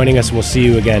 Thanks for joining us, and we'll see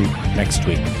you again next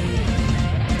week.